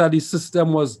said that the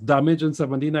system was damaged in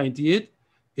 1798,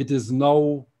 it is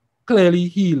now clearly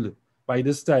healed by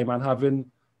this time and having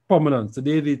prominence.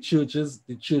 Today, the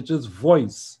church's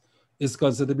voice is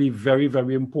considered to be very,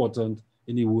 very important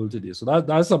in the world today. So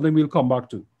that's something we'll come back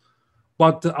to.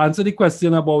 But to answer the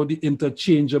question about the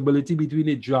interchangeability between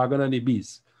the dragon and the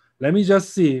beast, let me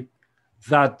just say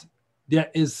that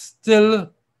there is still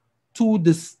two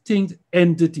distinct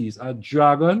entities, a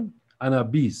dragon and a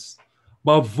beast.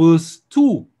 But verse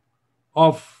 2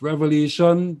 of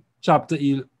Revelation chapter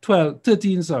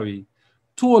 13,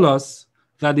 told us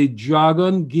that the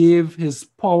dragon gave his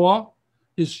power,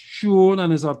 his throne,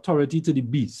 and his authority to the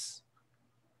beast.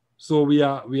 So we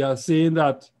are saying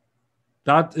that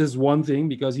is one thing,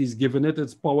 because he's given it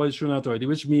its power, his throne, and authority,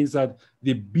 which means that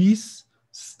the beast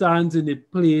stands in the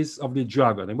place of the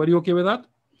dragon. Anybody okay with that?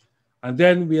 And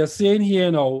then we are saying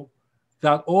here now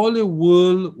that all the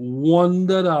world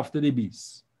wandered after the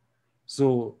beast.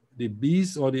 So the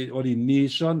beast or the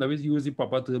nation, that is use the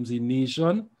proper terms, the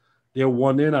nation, they're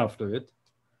wandering after it.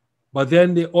 But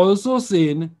then they also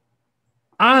saying,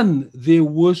 and they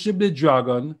worship the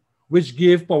dragon, which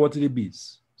gave power to the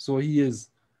beast. So he is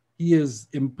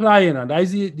implying, and that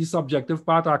is the subjective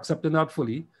part, accepting that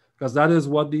fully, because that is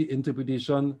what the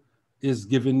interpretation is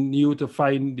giving you to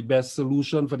find the best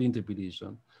solution for the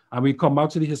interpretation. And we come back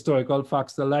to the historical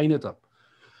facts to line it up.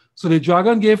 So the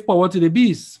dragon gave power to the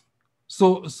beast.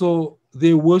 So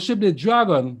they worship the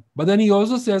dragon, but then he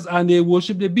also says, and they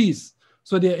worship the beast.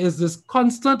 So there is this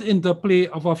constant interplay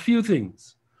of a few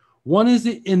things. One is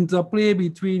the interplay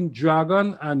between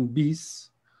dragon and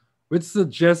beast, which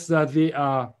suggests that they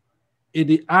are, in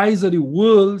the eyes of the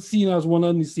world, seen as one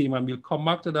and the same. And we'll come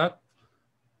back to that.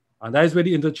 And that is where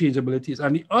the interchangeability is.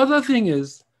 And the other thing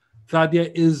is that there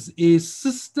is a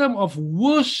system of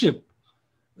worship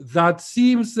that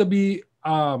seems to be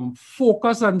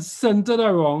focused and centered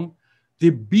around the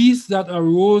beast that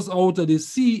arose out of the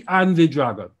sea and the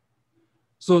dragon.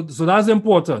 So that's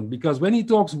important, because when he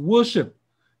talks worship,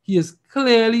 he is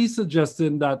clearly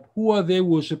suggesting that who are they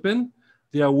worshiping?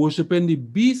 They are worshiping the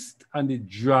beast and the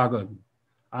dragon.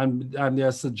 And they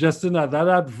are suggesting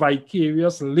that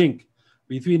vicarious link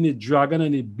between the dragon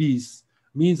and the beast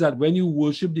means that when you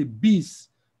worship the beast,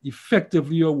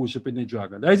 effectively you're worshiping the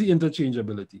dragon. That is the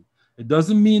interchangeability. It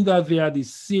doesn't mean that they are the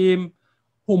same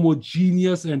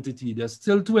homogeneous entity. There's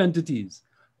still two entities,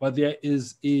 but there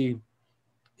is a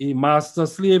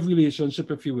master-slave relationship,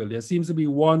 if you will. There seems to be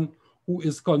one who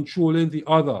is controlling the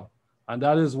other, and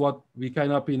that is what we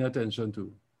kind of paying attention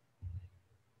to.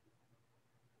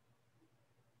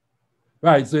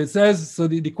 Right, so it says, so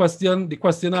the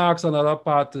question asks another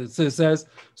part. So it says,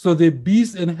 so the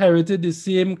beast inherited the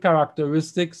same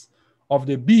characteristics of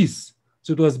the beast.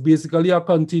 So it was basically a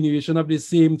continuation of the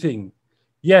same thing.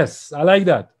 Yes, I like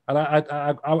that. And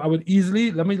I would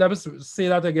easily, let me say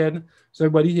that again so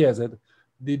everybody hears it.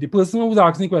 The person who was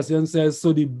asking the question says,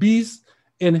 so the beast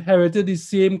inherited the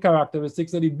same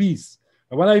characteristics of the beast.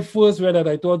 And when I first read that,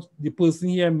 I thought the person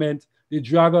here meant the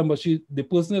dragon, but the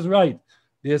person is right.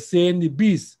 They're saying the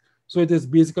beast. So it is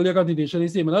basically a continuation of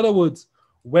the same. In other words,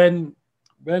 when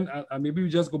maybe we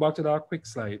just go back to that quick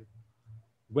slide.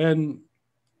 When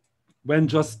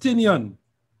Justinian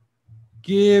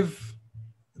gave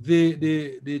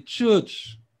the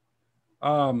church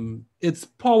its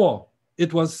power,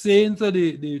 it was saying to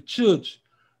the church,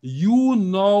 you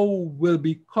now will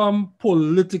become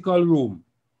political Rome.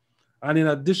 And in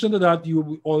addition to that, you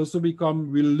will also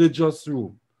become religious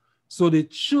Rome. So the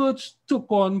church took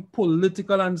on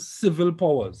political and civil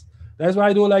powers. That's why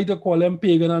I don't like to call them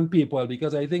pagan and papal,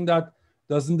 because I think that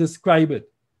doesn't describe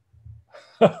it.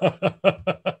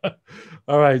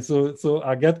 All right, so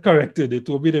I get corrected. They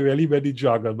told me they really meant the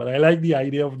dragon, but I like the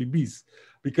idea of the beast,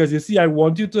 because you see, I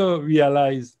want you to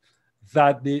realize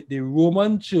that the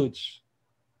Roman church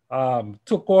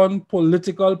took on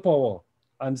political power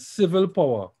and civil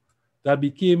power that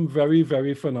became very,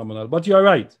 very phenomenal. But you're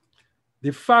right.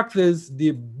 The fact is,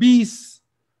 the beast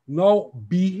now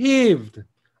behaved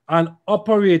and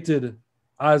operated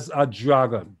as a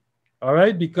dragon. All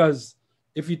right? Because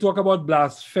if you talk about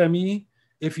blasphemy,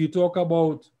 if you talk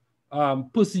about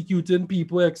persecuting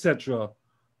people, etc.,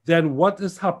 then what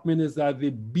is happening is that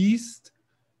the beast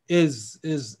is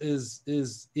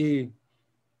a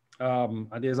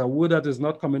and there's a word that is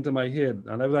not coming to my head,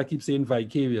 and I keep saying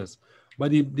vicarious, but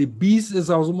the beast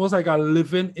is almost like a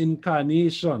living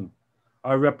incarnation,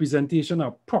 a representation,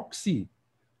 a proxy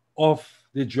of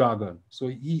the dragon. So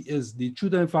he is the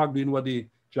truth and fact doing what the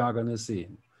dragon is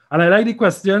saying. And I like the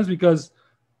questions, because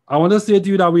I want to say to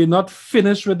you that we're not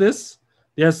finished with this.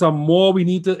 There's some more we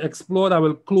need to explore that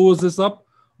will close this up,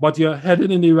 but you're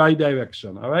heading in the right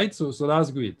direction. All right, so that's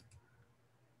great.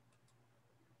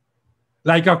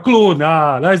 Like a clone,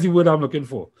 that's the word I'm looking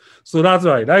for. So that's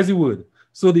right, that's the word.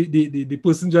 So the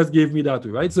person just gave me that,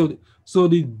 right? So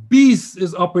the beast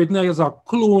is operating as a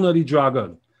clone of the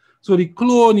dragon. So the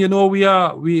clone, you know,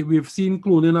 we've seen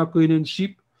cloning occurring in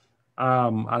sheep,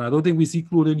 and I don't think we see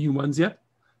cloning humans yet.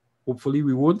 Hopefully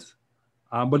we won't.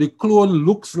 But the clone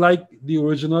looks like the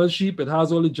original sheep. It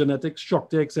has all the genetic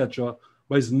structure, etc.,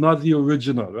 but it's not the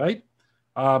original, right?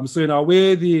 So in a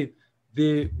way,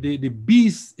 the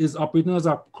beast is operating as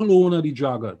a clone of the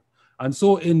dragon. And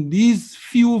so in these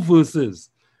few verses,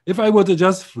 if I were to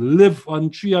just live on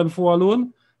 3 and 4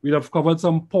 alone, we'd have covered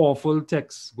some powerful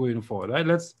texts going forward, right?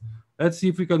 Let's see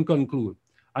if we can conclude.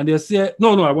 And they say,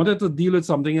 no, I wanted to deal with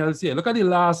something else here. Look at the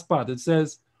last part. It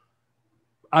says,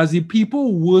 as the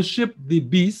people worship the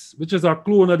beast, which is a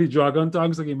clone of the dragon,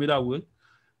 thanks again, made that word.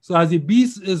 So as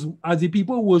the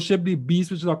people worship the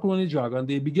beast, which is a clone of the dragon,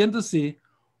 they begin to say,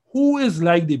 who is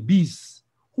like the beast?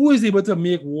 Who is able to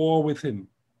make war with him?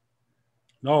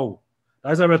 Now,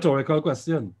 that's a rhetorical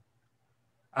question.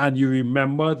 And you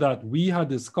remember that we had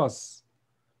discussed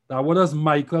that what does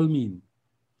Michael mean?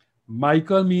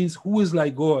 Michael means who is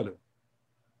like God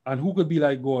and who could be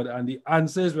like God? And the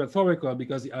answer is rhetorical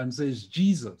because the answer is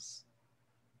Jesus.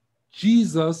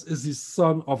 Jesus is the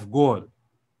Son of God.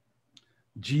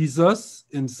 Jesus,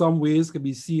 in some ways, can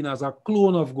be seen as a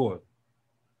clone of God.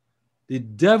 The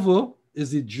devil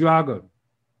is the dragon.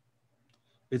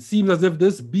 It seems as if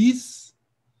this beast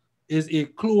is a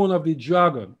clone of the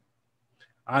dragon.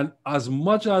 And as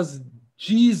much as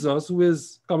Jesus, who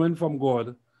is coming from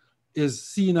God, is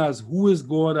seen as who is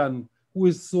God and who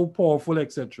is so powerful,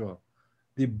 etc.,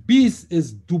 the beast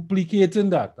is duplicating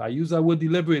that. I use that word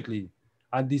deliberately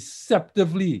and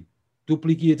deceptively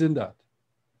duplicating that.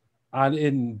 And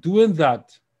in doing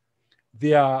that,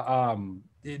 they are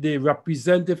they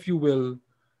represent, if you will,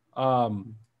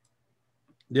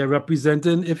 they're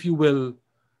representing, if you will,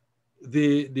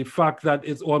 the fact that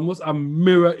it's almost a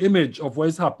mirror image of what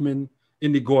is happening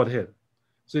in the Godhead.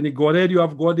 So in the Godhead, you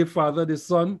have God the Father, the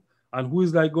Son, and who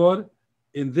is like God?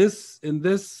 In this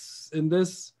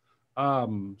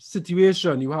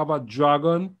situation, you have a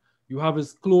dragon, you have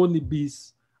his clone, the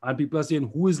beast, and people are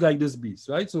saying, who is like this beast,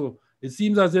 right? So it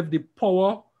seems as if the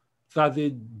power that the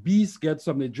beast gets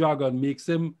from the dragon makes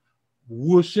him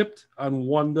worshipped and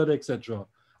wondered, etc.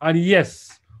 And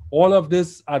yes, all of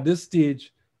this at this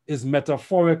stage is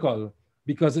metaphorical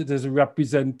because it is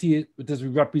representing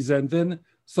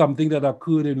something that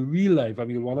occurred in real life. And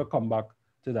we'll want to come back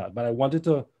to that. But I wanted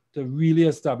to really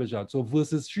establish that. So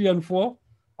verses 3 and 4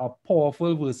 are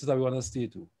powerful verses that we want to stay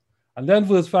to. And then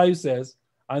verse 5 says,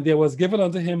 and there was given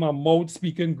unto him a mouth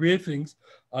speaking great things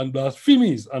and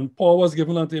blasphemies, and power was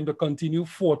given unto him to continue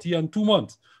 40 and 2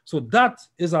 months. So that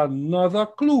is another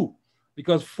clue,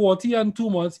 because 40 and 2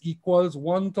 months equals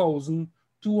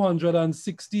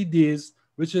 1,260 days,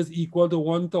 which is equal to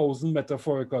 1,000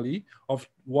 metaphorically of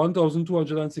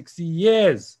 1,260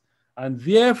 years. And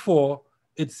therefore,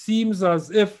 it seems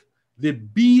as if the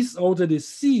beast out of the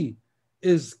sea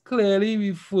is clearly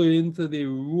referring to the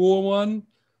Roman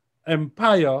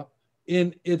Empire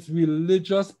in its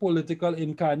religious political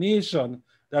incarnation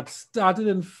that started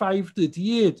in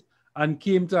 538 and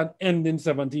came to an end in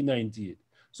 1798.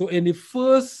 So in the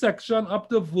first section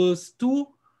up to verse 2,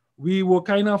 we were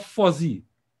kind of fuzzy.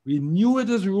 We knew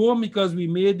it is Rome because we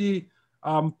made the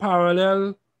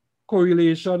parallel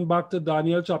correlation back to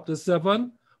Daniel chapter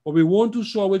 7, but we weren't too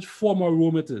sure which form of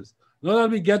Rome it is. Now that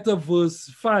we get to verse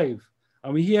 5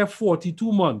 and we hear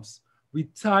 42 months, we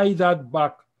tie that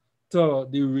back to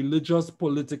the religious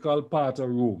political part of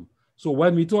Rome. So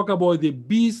when we talk about the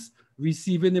beast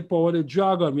receiving the power of the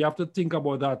dragon, we have to think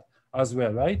about that as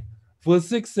well, right? Verse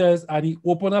 6 says, and he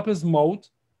opened up his mouth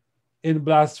in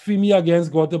blasphemy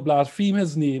against God to blaspheme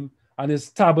his name and his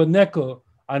tabernacle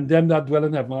and them that dwell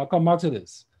in heaven. I'll come back to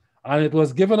this. And it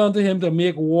was given unto him to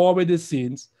make war with the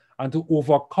saints and to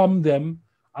overcome them,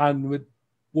 and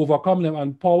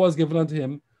power was given unto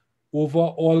him over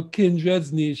all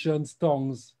kindreds, nations,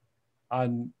 tongues,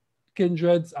 and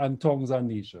nations,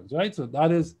 right? So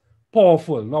that is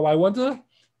powerful. Now I want to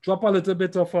drop a little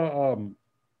bit of a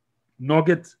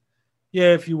nugget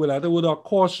here, if you will, a word of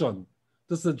caution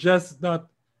to suggest that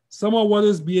some of what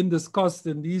is being discussed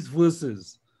in these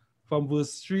verses from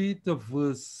verse 3 to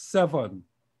verse 7,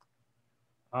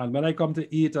 and when I come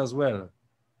to 8 as well,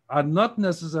 are not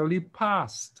necessarily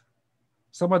past.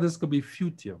 Some of this could be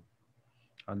future.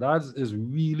 And that is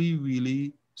really,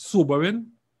 really sobering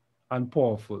and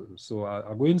powerful. So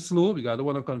I'm going slow because I don't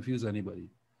want to confuse anybody.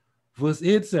 Verse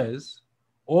 8 says,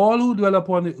 all who dwell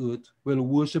upon the earth will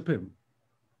worship him.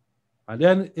 And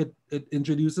then it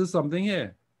introduces something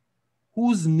here.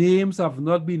 Whose names have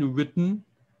not been written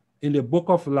in the book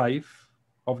of life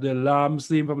of the Lamb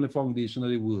slain from the foundation of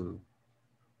the world.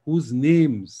 Whose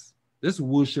names, this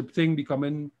worship thing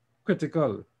becoming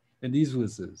critical in these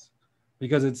verses.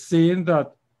 Because it's saying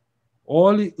that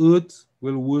all the earth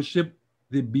will worship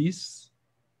the beast,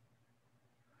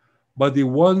 But the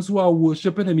ones who are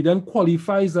worshiping him, he then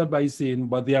qualifies that by saying,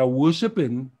 but they are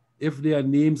worshiping if their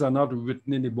names are not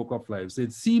written in the book of life. So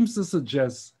it seems to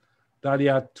suggest that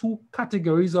there are two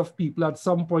categories of people at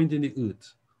some point in the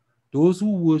earth. Those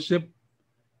who worship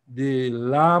the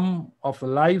Lamb of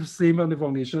life, same on the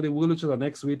foundation of the world, which is the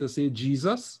next way to say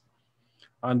Jesus,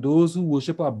 and those who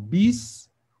worship a beast,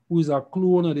 who is a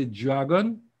clone of the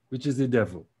dragon, which is the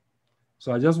devil.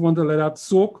 So I just want to let that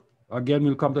soak. Again,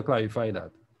 we'll come to clarify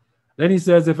that. Then he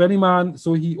says, if any man,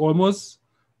 so he almost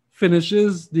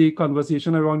finishes the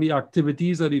conversation around the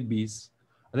activities of the beast.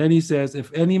 And then he says,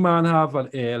 if any man have an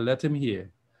ear, let him hear.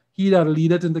 He that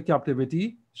leadeth into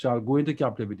captivity shall go into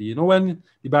captivity. You know, when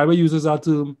the Bible uses that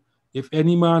term, if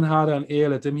any man had an ear,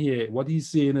 let him hear. What he's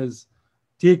saying is,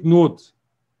 take note.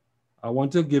 I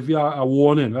want to give you a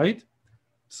warning, right?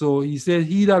 So he said,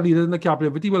 he that leadeth into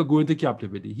captivity will go into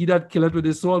captivity. He that killeth with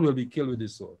his sword will be killed with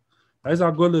his sword. That's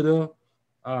a good little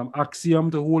axiom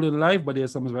to hold in life, but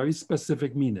there's some very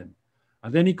specific meaning.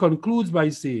 And then he concludes by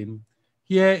saying,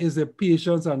 here is the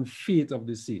patience and faith of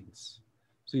the saints.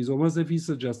 So he's almost as if he's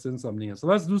suggesting something else. So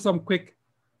let's do some quick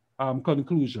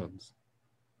conclusions.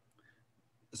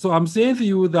 So I'm saying to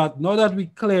you that now that we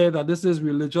clear that this is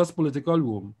religious political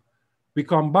Rome, we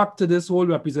come back to this whole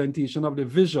representation of the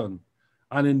vision.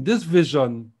 And in this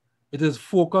vision, it is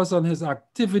focused on his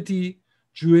activity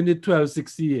during the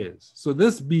 1260 years. So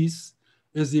this beast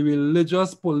is the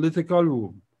religious political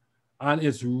Rome and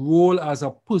its role as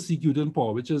a persecuting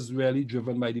power, which is really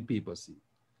driven by the papacy.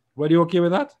 Were you okay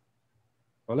with that?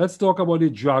 Well, let's talk about the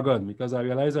dragon, because I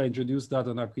realize I introduced that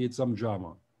and I create some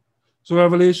drama. So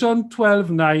Revelation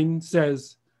 12:9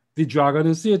 says the dragon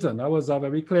is Satan. That was a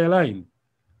very clear line.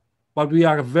 But we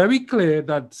are very clear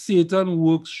that Satan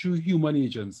works through human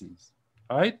agencies.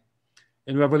 All right?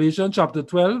 In Revelation chapter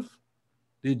 12,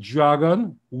 the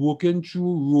dragon working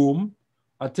through Rome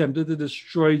attempted to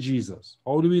destroy Jesus.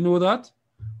 How do we know that?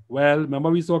 Well, remember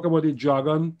we talked about the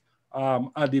dragon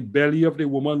at the belly of the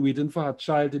woman waiting for her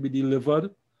child to be delivered.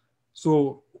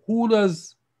 So who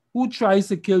tries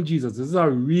to kill Jesus? Is this a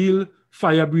real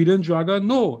fire-breathing dragon?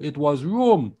 No, it was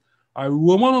Rome. A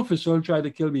Roman official tried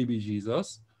to kill baby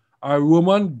Jesus. A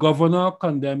Roman governor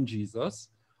condemned Jesus.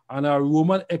 And a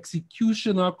Roman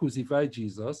executioner crucified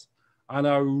Jesus. And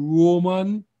a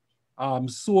Roman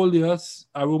soldier,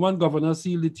 a Roman governor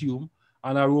sealed the tomb.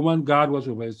 And a Roman guard was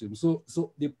over his tomb. So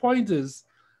the point is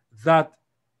that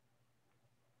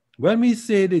when we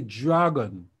say the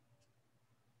dragon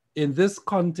in this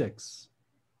context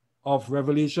of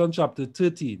Revelation chapter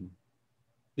 13,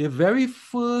 the very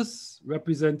first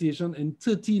representation in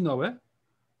 13 now,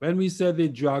 when we said the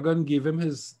dragon gave him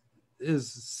his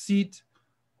seat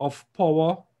of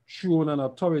power, throne, and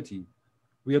authority,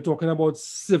 we are talking about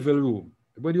civil Rome.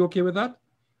 Everybody okay with that?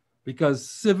 Because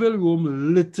civil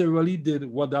Rome literally did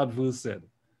what that verse said.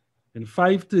 In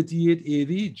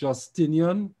 538 AD,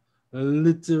 Justinian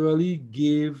literally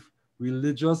gave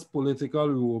religious political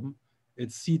Rome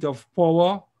its seat of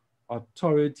power,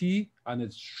 authority, and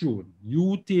its throne.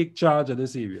 You take charge of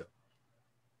this area.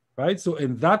 Right? So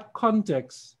in that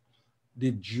context,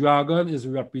 the dragon is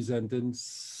representing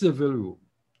civil Rome.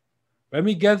 When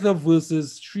we get the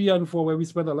verses 3 and 4, where we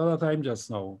spent a lot of time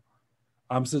just now,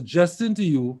 I'm suggesting to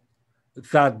you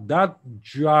that that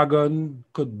dragon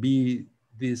could be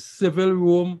the civil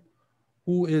Rome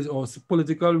who is, or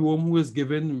political Rome who is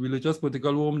giving religious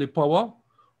political Rome the power,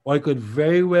 or it could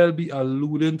very well be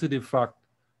alluding to the fact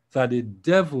that the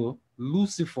devil,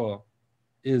 Lucifer,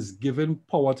 is giving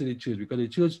power to the church, because the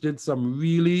church did some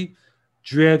really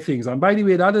dread things. And by the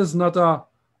way, that is not a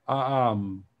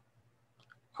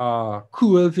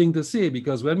cruel thing to say,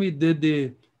 because when we did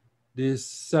the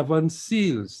 7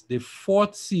 seals, the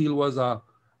 4th seal was a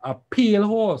pale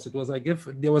horse. It was like if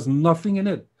there was nothing in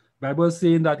it. The Bible is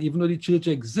saying that even though the church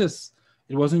exists,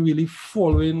 it wasn't really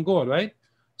following God, right?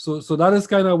 So that is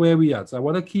kind of where we are. So I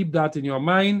want to keep that in your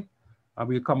mind, and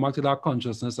we'll come back to that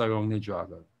consciousness around the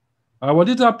dragon. I want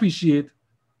you to appreciate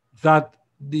that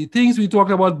the things we talked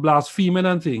about, blaspheming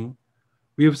and things,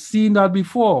 we've seen that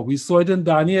before. We saw it in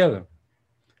Daniel.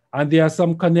 And there are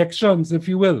some connections, if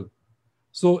you will.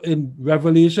 So in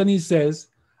Revelation, he says,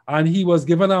 and he was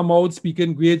given a mouth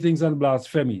speaking great things and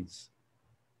blasphemies.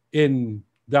 In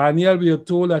Daniel, we are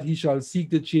told that he shall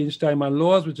seek to change time and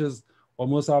laws, which is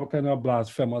almost a kind of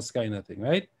blasphemous kind of thing,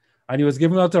 right? And he was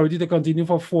given authority to continue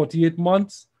for 42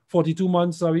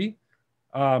 months, sorry.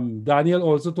 Daniel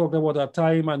also talked about a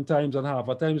time and times and half.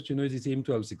 At times, you know, it's the same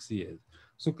 1260 years.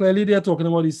 So clearly they're talking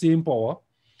about the same power.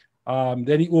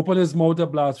 Then he opened his mouth to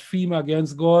blaspheme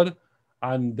against God.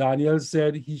 And Daniel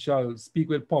said he shall speak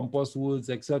with pompous words,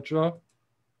 etc.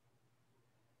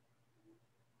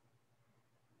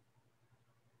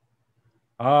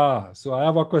 So I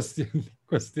have a question.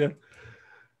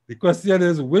 The question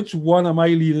is, which one am I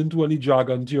leaning to on the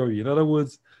dragon theory? In other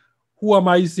words, who am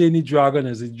I saying the dragon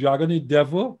is? Is the dragon the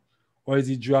devil, or is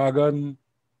the dragon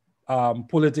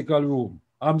political Rome?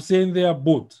 I'm saying they are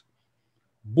both.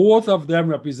 Both of them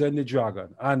represent the dragon.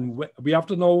 And we have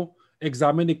to now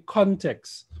examine the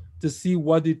context to see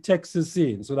what the text is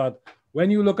saying. So that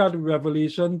when you look at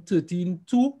Revelation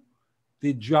 13:2,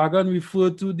 the dragon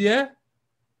referred to there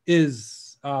is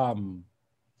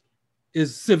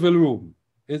civil Rome,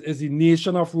 is the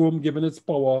nation of Rome giving its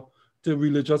power to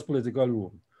religious political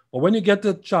Rome. But when you get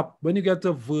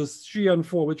to verse 3 and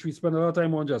 4, which we spent a lot of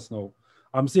time on just now,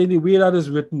 I'm saying the way that is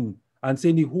written and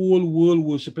saying the whole world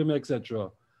worship him,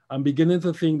 etc. I'm beginning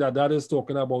to think that that is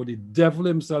talking about the devil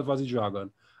himself as a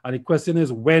dragon. And the question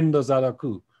is, when does that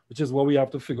occur? Which is what we have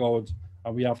to figure out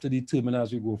and we have to determine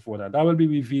as we go forward. And that will be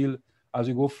revealed as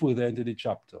we go further into the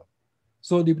chapter.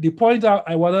 So the point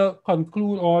I want to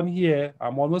conclude on here,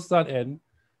 I'm almost at end,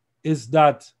 is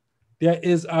that there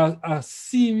is a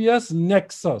serious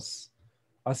nexus,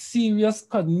 a serious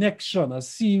connection, a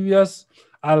serious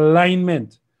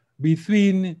alignment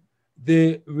between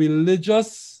the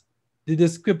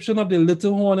description of the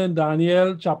little horn in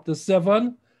Daniel chapter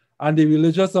 7 and the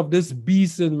religious of this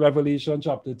beast in Revelation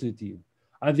chapter 13.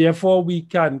 And therefore we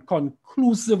can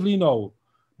conclusively now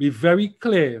be very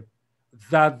clear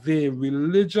that the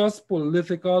religious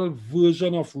political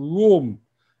version of Rome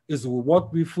is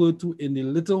what referred to in the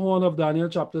little horn of Daniel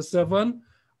chapter 7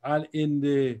 and in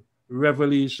the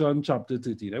Revelation chapter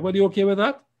 13. Everybody okay with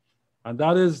that? And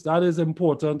that is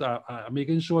important. I'm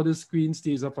making sure the screen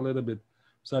stays up a little bit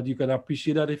so that you can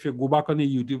appreciate that. If you go back on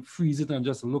the YouTube, freeze it and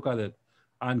just look at it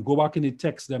and go back in the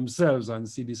text themselves and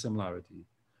see the similarity.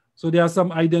 So there are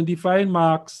some identifying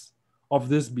marks of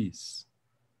this beast.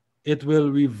 It will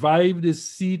revive the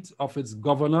seat of its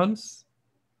governance.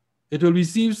 It will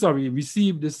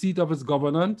receive the seat of its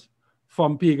governance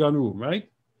from pagan Rome, right?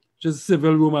 Which is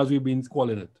civil Rome as we've been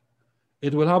calling it.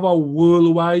 It will have a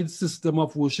worldwide system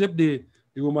of worship. The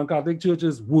Roman Catholic Church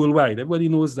is worldwide. Everybody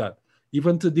knows that.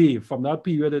 Even today, from that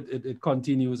period, it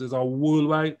continues. It's a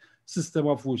worldwide system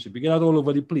of worship. You get that all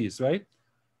over the place, right?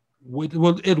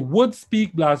 It would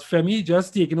speak blasphemy,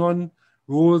 just taking on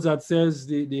roles that says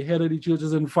the head of the church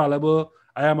is infallible.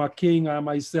 I am a king, I am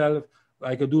myself,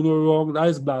 I can do no wrong. That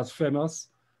is blasphemous.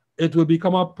 It will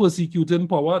become a persecuting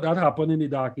power. That happened in the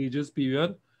Dark Ages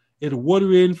period. It would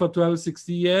reign for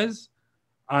 1260 years.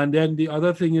 And then the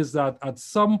other thing is that at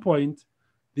some point,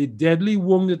 the deadly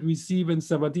wound it received in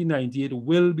 1798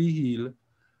 will be healed.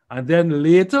 And then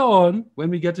later on, when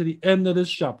we get to the end of this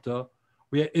chapter,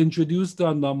 we are introduced to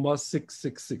a number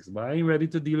 666. But I ain't ready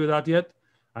to deal with that yet.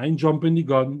 I ain't jumping the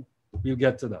gun. We'll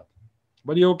get to that.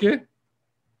 But you okay?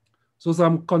 So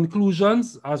some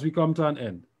conclusions as we come to an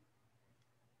end.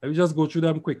 Let me just go through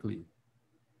them quickly.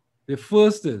 The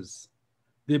first is,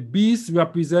 the beast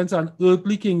represents an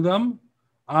earthly kingdom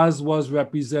as was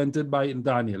represented by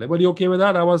Daniel. Everybody okay with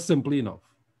that? That was simple enough.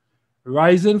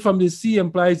 Rising from the sea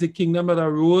implies a kingdom that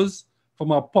arose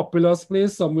from a populous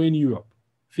place somewhere in Europe.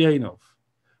 Fair enough.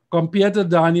 Compared to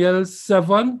Daniel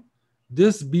 7,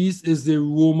 this beast is the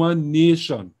Roman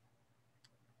nation.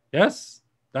 Yes?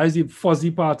 That is the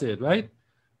fuzzy part of it, right?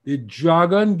 The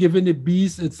dragon giving the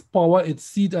beast its power, its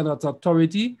seat, and its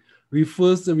authority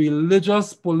refers to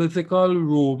religious political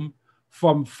Rome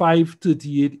from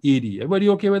 538 AD. Everybody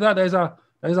okay with that? That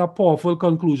is a powerful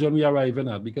conclusion we are arriving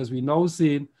at, because we now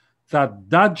saying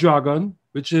that dragon,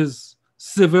 which is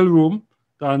civil Rome,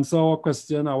 to answer our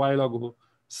question a while ago,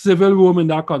 civil Rome in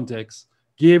that context,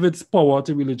 gave its power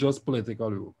to religious political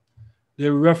Rome.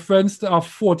 The reference to a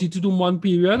 42-month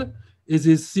period is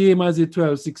the same as the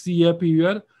 1260-year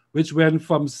period, which went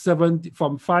from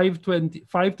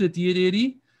 538 AD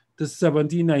to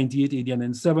 1798 AD. And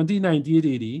in 1798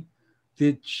 AD,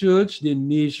 the church, the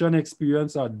nation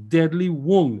experienced a deadly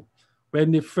wound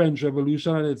when the French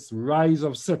Revolution and its rise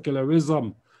of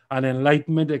secularism and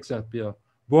enlightenment, etc.,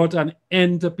 brought an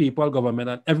end to papal government,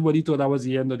 and everybody thought that was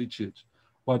the end of the church.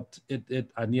 But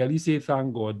I nearly say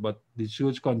thank God, but the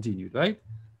church continued, right?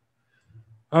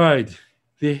 All right.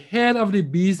 The head of the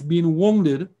beast being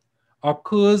wounded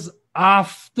occurs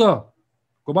after.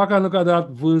 Go back and look at that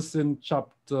verse in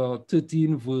chapter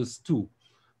 13, verse 2,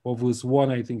 or verse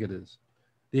 1, I think it is.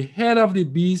 The head of the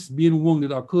beast being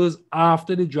wounded occurs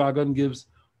after the dragon gives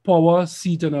power,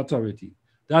 seat, and authority.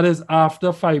 That is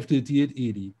after 538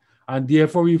 AD, and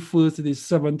therefore refers to the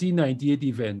 1798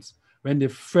 events when the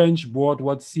French brought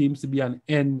what seems to be an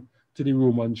end to the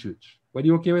Roman Church. Are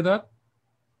you okay with that?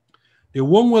 The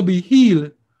wound will be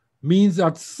healed means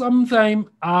that sometime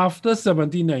after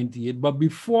 1798, but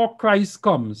before Christ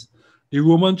comes, the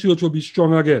Roman Church will be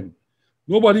strong again.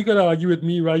 Nobody can argue with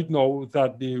me right now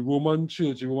that the Roman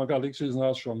Church, the Roman Catholic Church, is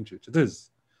not a strong church. It is.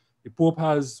 The Pope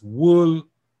has world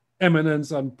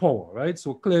eminence and power, right?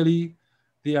 So clearly,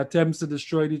 the attempts to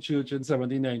destroy the church in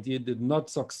 1798 did not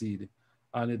succeed.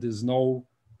 And it is now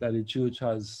that the church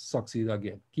has succeeded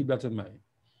again. Keep that in mind.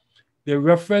 The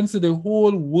reference to the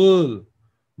whole world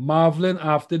marveling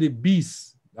after the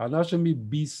beast, and that shouldn't be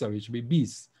beast, sorry, it should be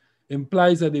beast,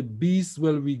 implies that the beast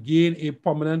will regain a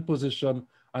prominent position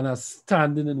and a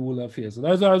standing in world affairs. So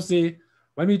that's why I say,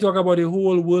 when we talk about the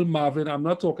whole world marveling, I'm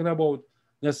not talking about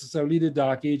necessarily the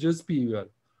Dark Ages period,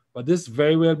 but this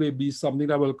very well may be something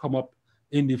that will come up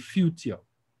in the future.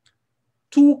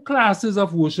 Two classes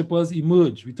of worshippers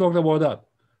emerge. We talked about that.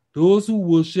 Those who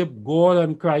worship God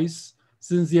and Christ,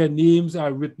 since their names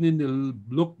are written in the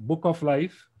book of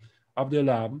life of the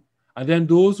Lamb, and then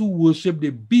those who worship the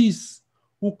beast,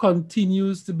 who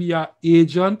continues to be our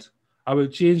agent. I will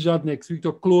change that next week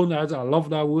to clone, as I love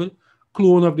that word,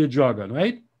 clone of the dragon,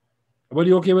 right?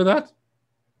 Everybody okay with that?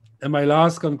 And my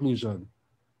last conclusion,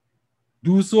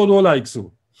 do so, don't like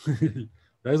so.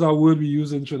 That's our word we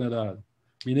use in Trinidad.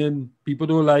 Meaning people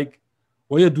don't like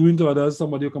what you're doing to others,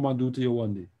 somebody will come and do to you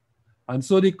one day. And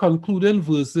so the concluding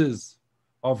verses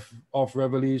of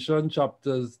Revelation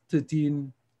chapter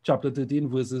 13,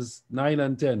 verses 9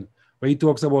 and 10, where he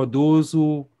talks about those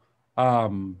who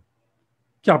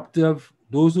captive,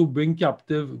 those who bring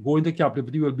captive, go into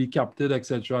captivity will be captured,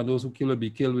 etc., and those who kill will be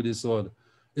killed with the sword,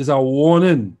 is a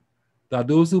warning that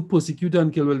those who persecute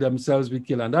and kill will themselves be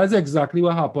killed. And that's exactly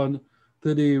what happened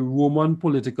to the Roman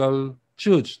political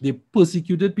church. They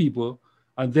persecuted people,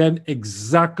 and then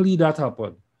exactly that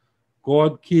happened.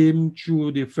 God came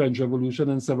through the French Revolution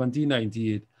in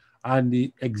 1798, and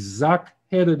the exact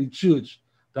head of the church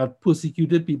that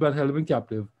persecuted people and held them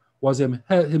captive was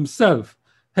himself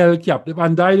held captive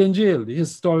and died in jail. The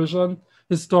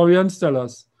historians tell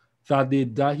us that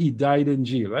he died in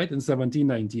jail, right, in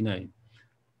 1799.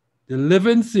 The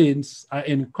living saints are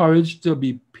encouraged to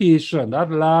be patient. That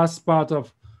last part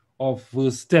of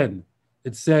verse 10,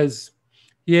 it says,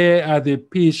 here are the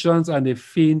patience and the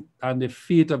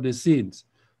faith of the saints.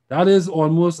 That is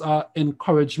almost our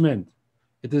encouragement.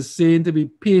 It is saying to be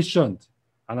patient.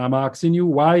 And I'm asking you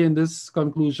why in this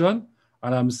conclusion.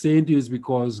 And I'm saying to you is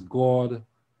because God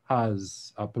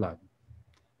has a plan.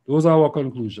 Those are our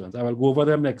conclusions. I will go over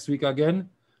them next week again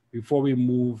before we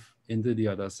move into the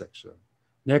other section.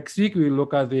 Next week, we'll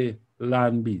look at the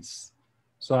land beasts.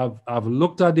 So I've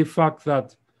looked at the fact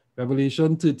that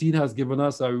Revelation 13 has given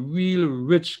us a real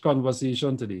rich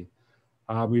conversation today.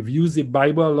 We've used the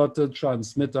Bible a lot to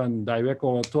transmit and direct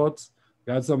our thoughts.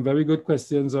 We had some very good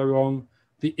questions around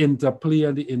the interplay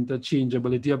and the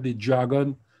interchangeability of the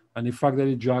dragon and the fact that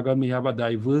the dragon may have a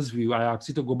diverse view. I asked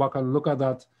you to go back and look at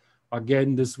that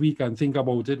again this week and think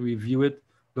about it, review it,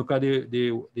 look at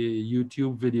the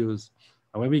YouTube videos.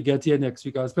 And when we get here next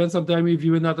week, I'll spend some time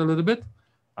reviewing that a little bit,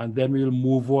 and then we'll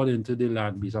move on into the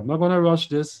land beast. I'm not going to rush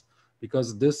this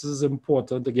because this is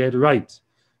important to get right.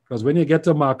 Because when you get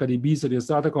to Mark of the Beast and you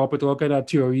start to come up with all kind of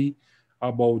theory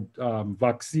about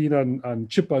vaccine and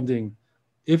chip and thing,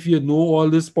 if you know all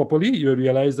this properly, you'll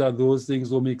realize that those things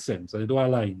don't make sense and they don't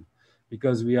align,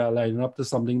 because we are lining up to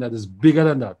something that is bigger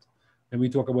than that when we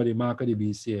talk about the Mark of the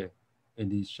Beast here in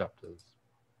these chapters.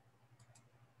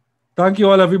 Thank you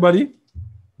all, everybody.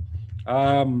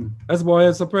 Let's bow our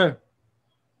heads a prayer.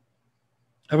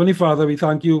 Heavenly Father, we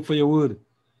thank you for your word.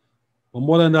 But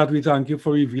more than that, we thank you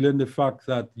for revealing the fact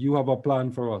that you have a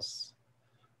plan for us.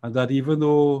 And that even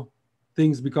though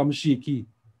things become shaky,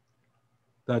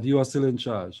 that you are still in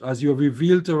charge. As you have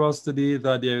revealed to us today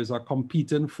that there is a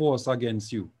competing force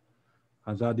against you.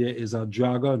 And that there is a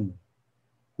dragon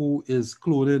who is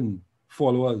cloning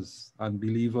followers and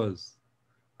believers.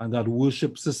 And that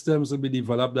worship systems will be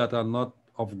developed that are not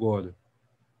of God.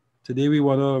 Today we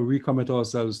want to recommit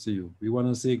ourselves to you. We want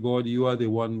to say, God, you are the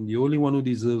only one who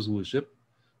deserves worship.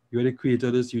 You're the creator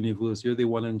of this universe. You're the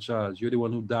one in charge. You're the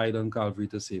one who died on Calvary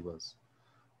to save us.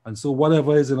 And so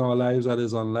whatever is in our lives that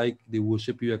is unlike the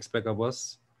worship you expect of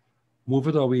us, move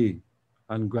it away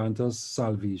and grant us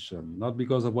salvation. Not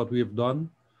because of what we have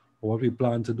done or what we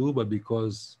plan to do, but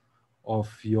because of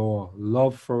your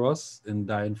love for us and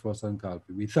dying for us on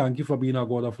Calvary. We thank you for being a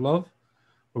God of love,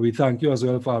 but we thank you as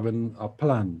well for having a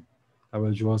plan that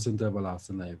will draw us into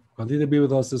everlasting life. Continue to be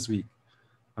with us this week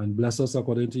and bless us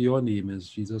according to your name, in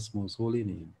Jesus' most holy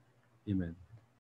name. Amen.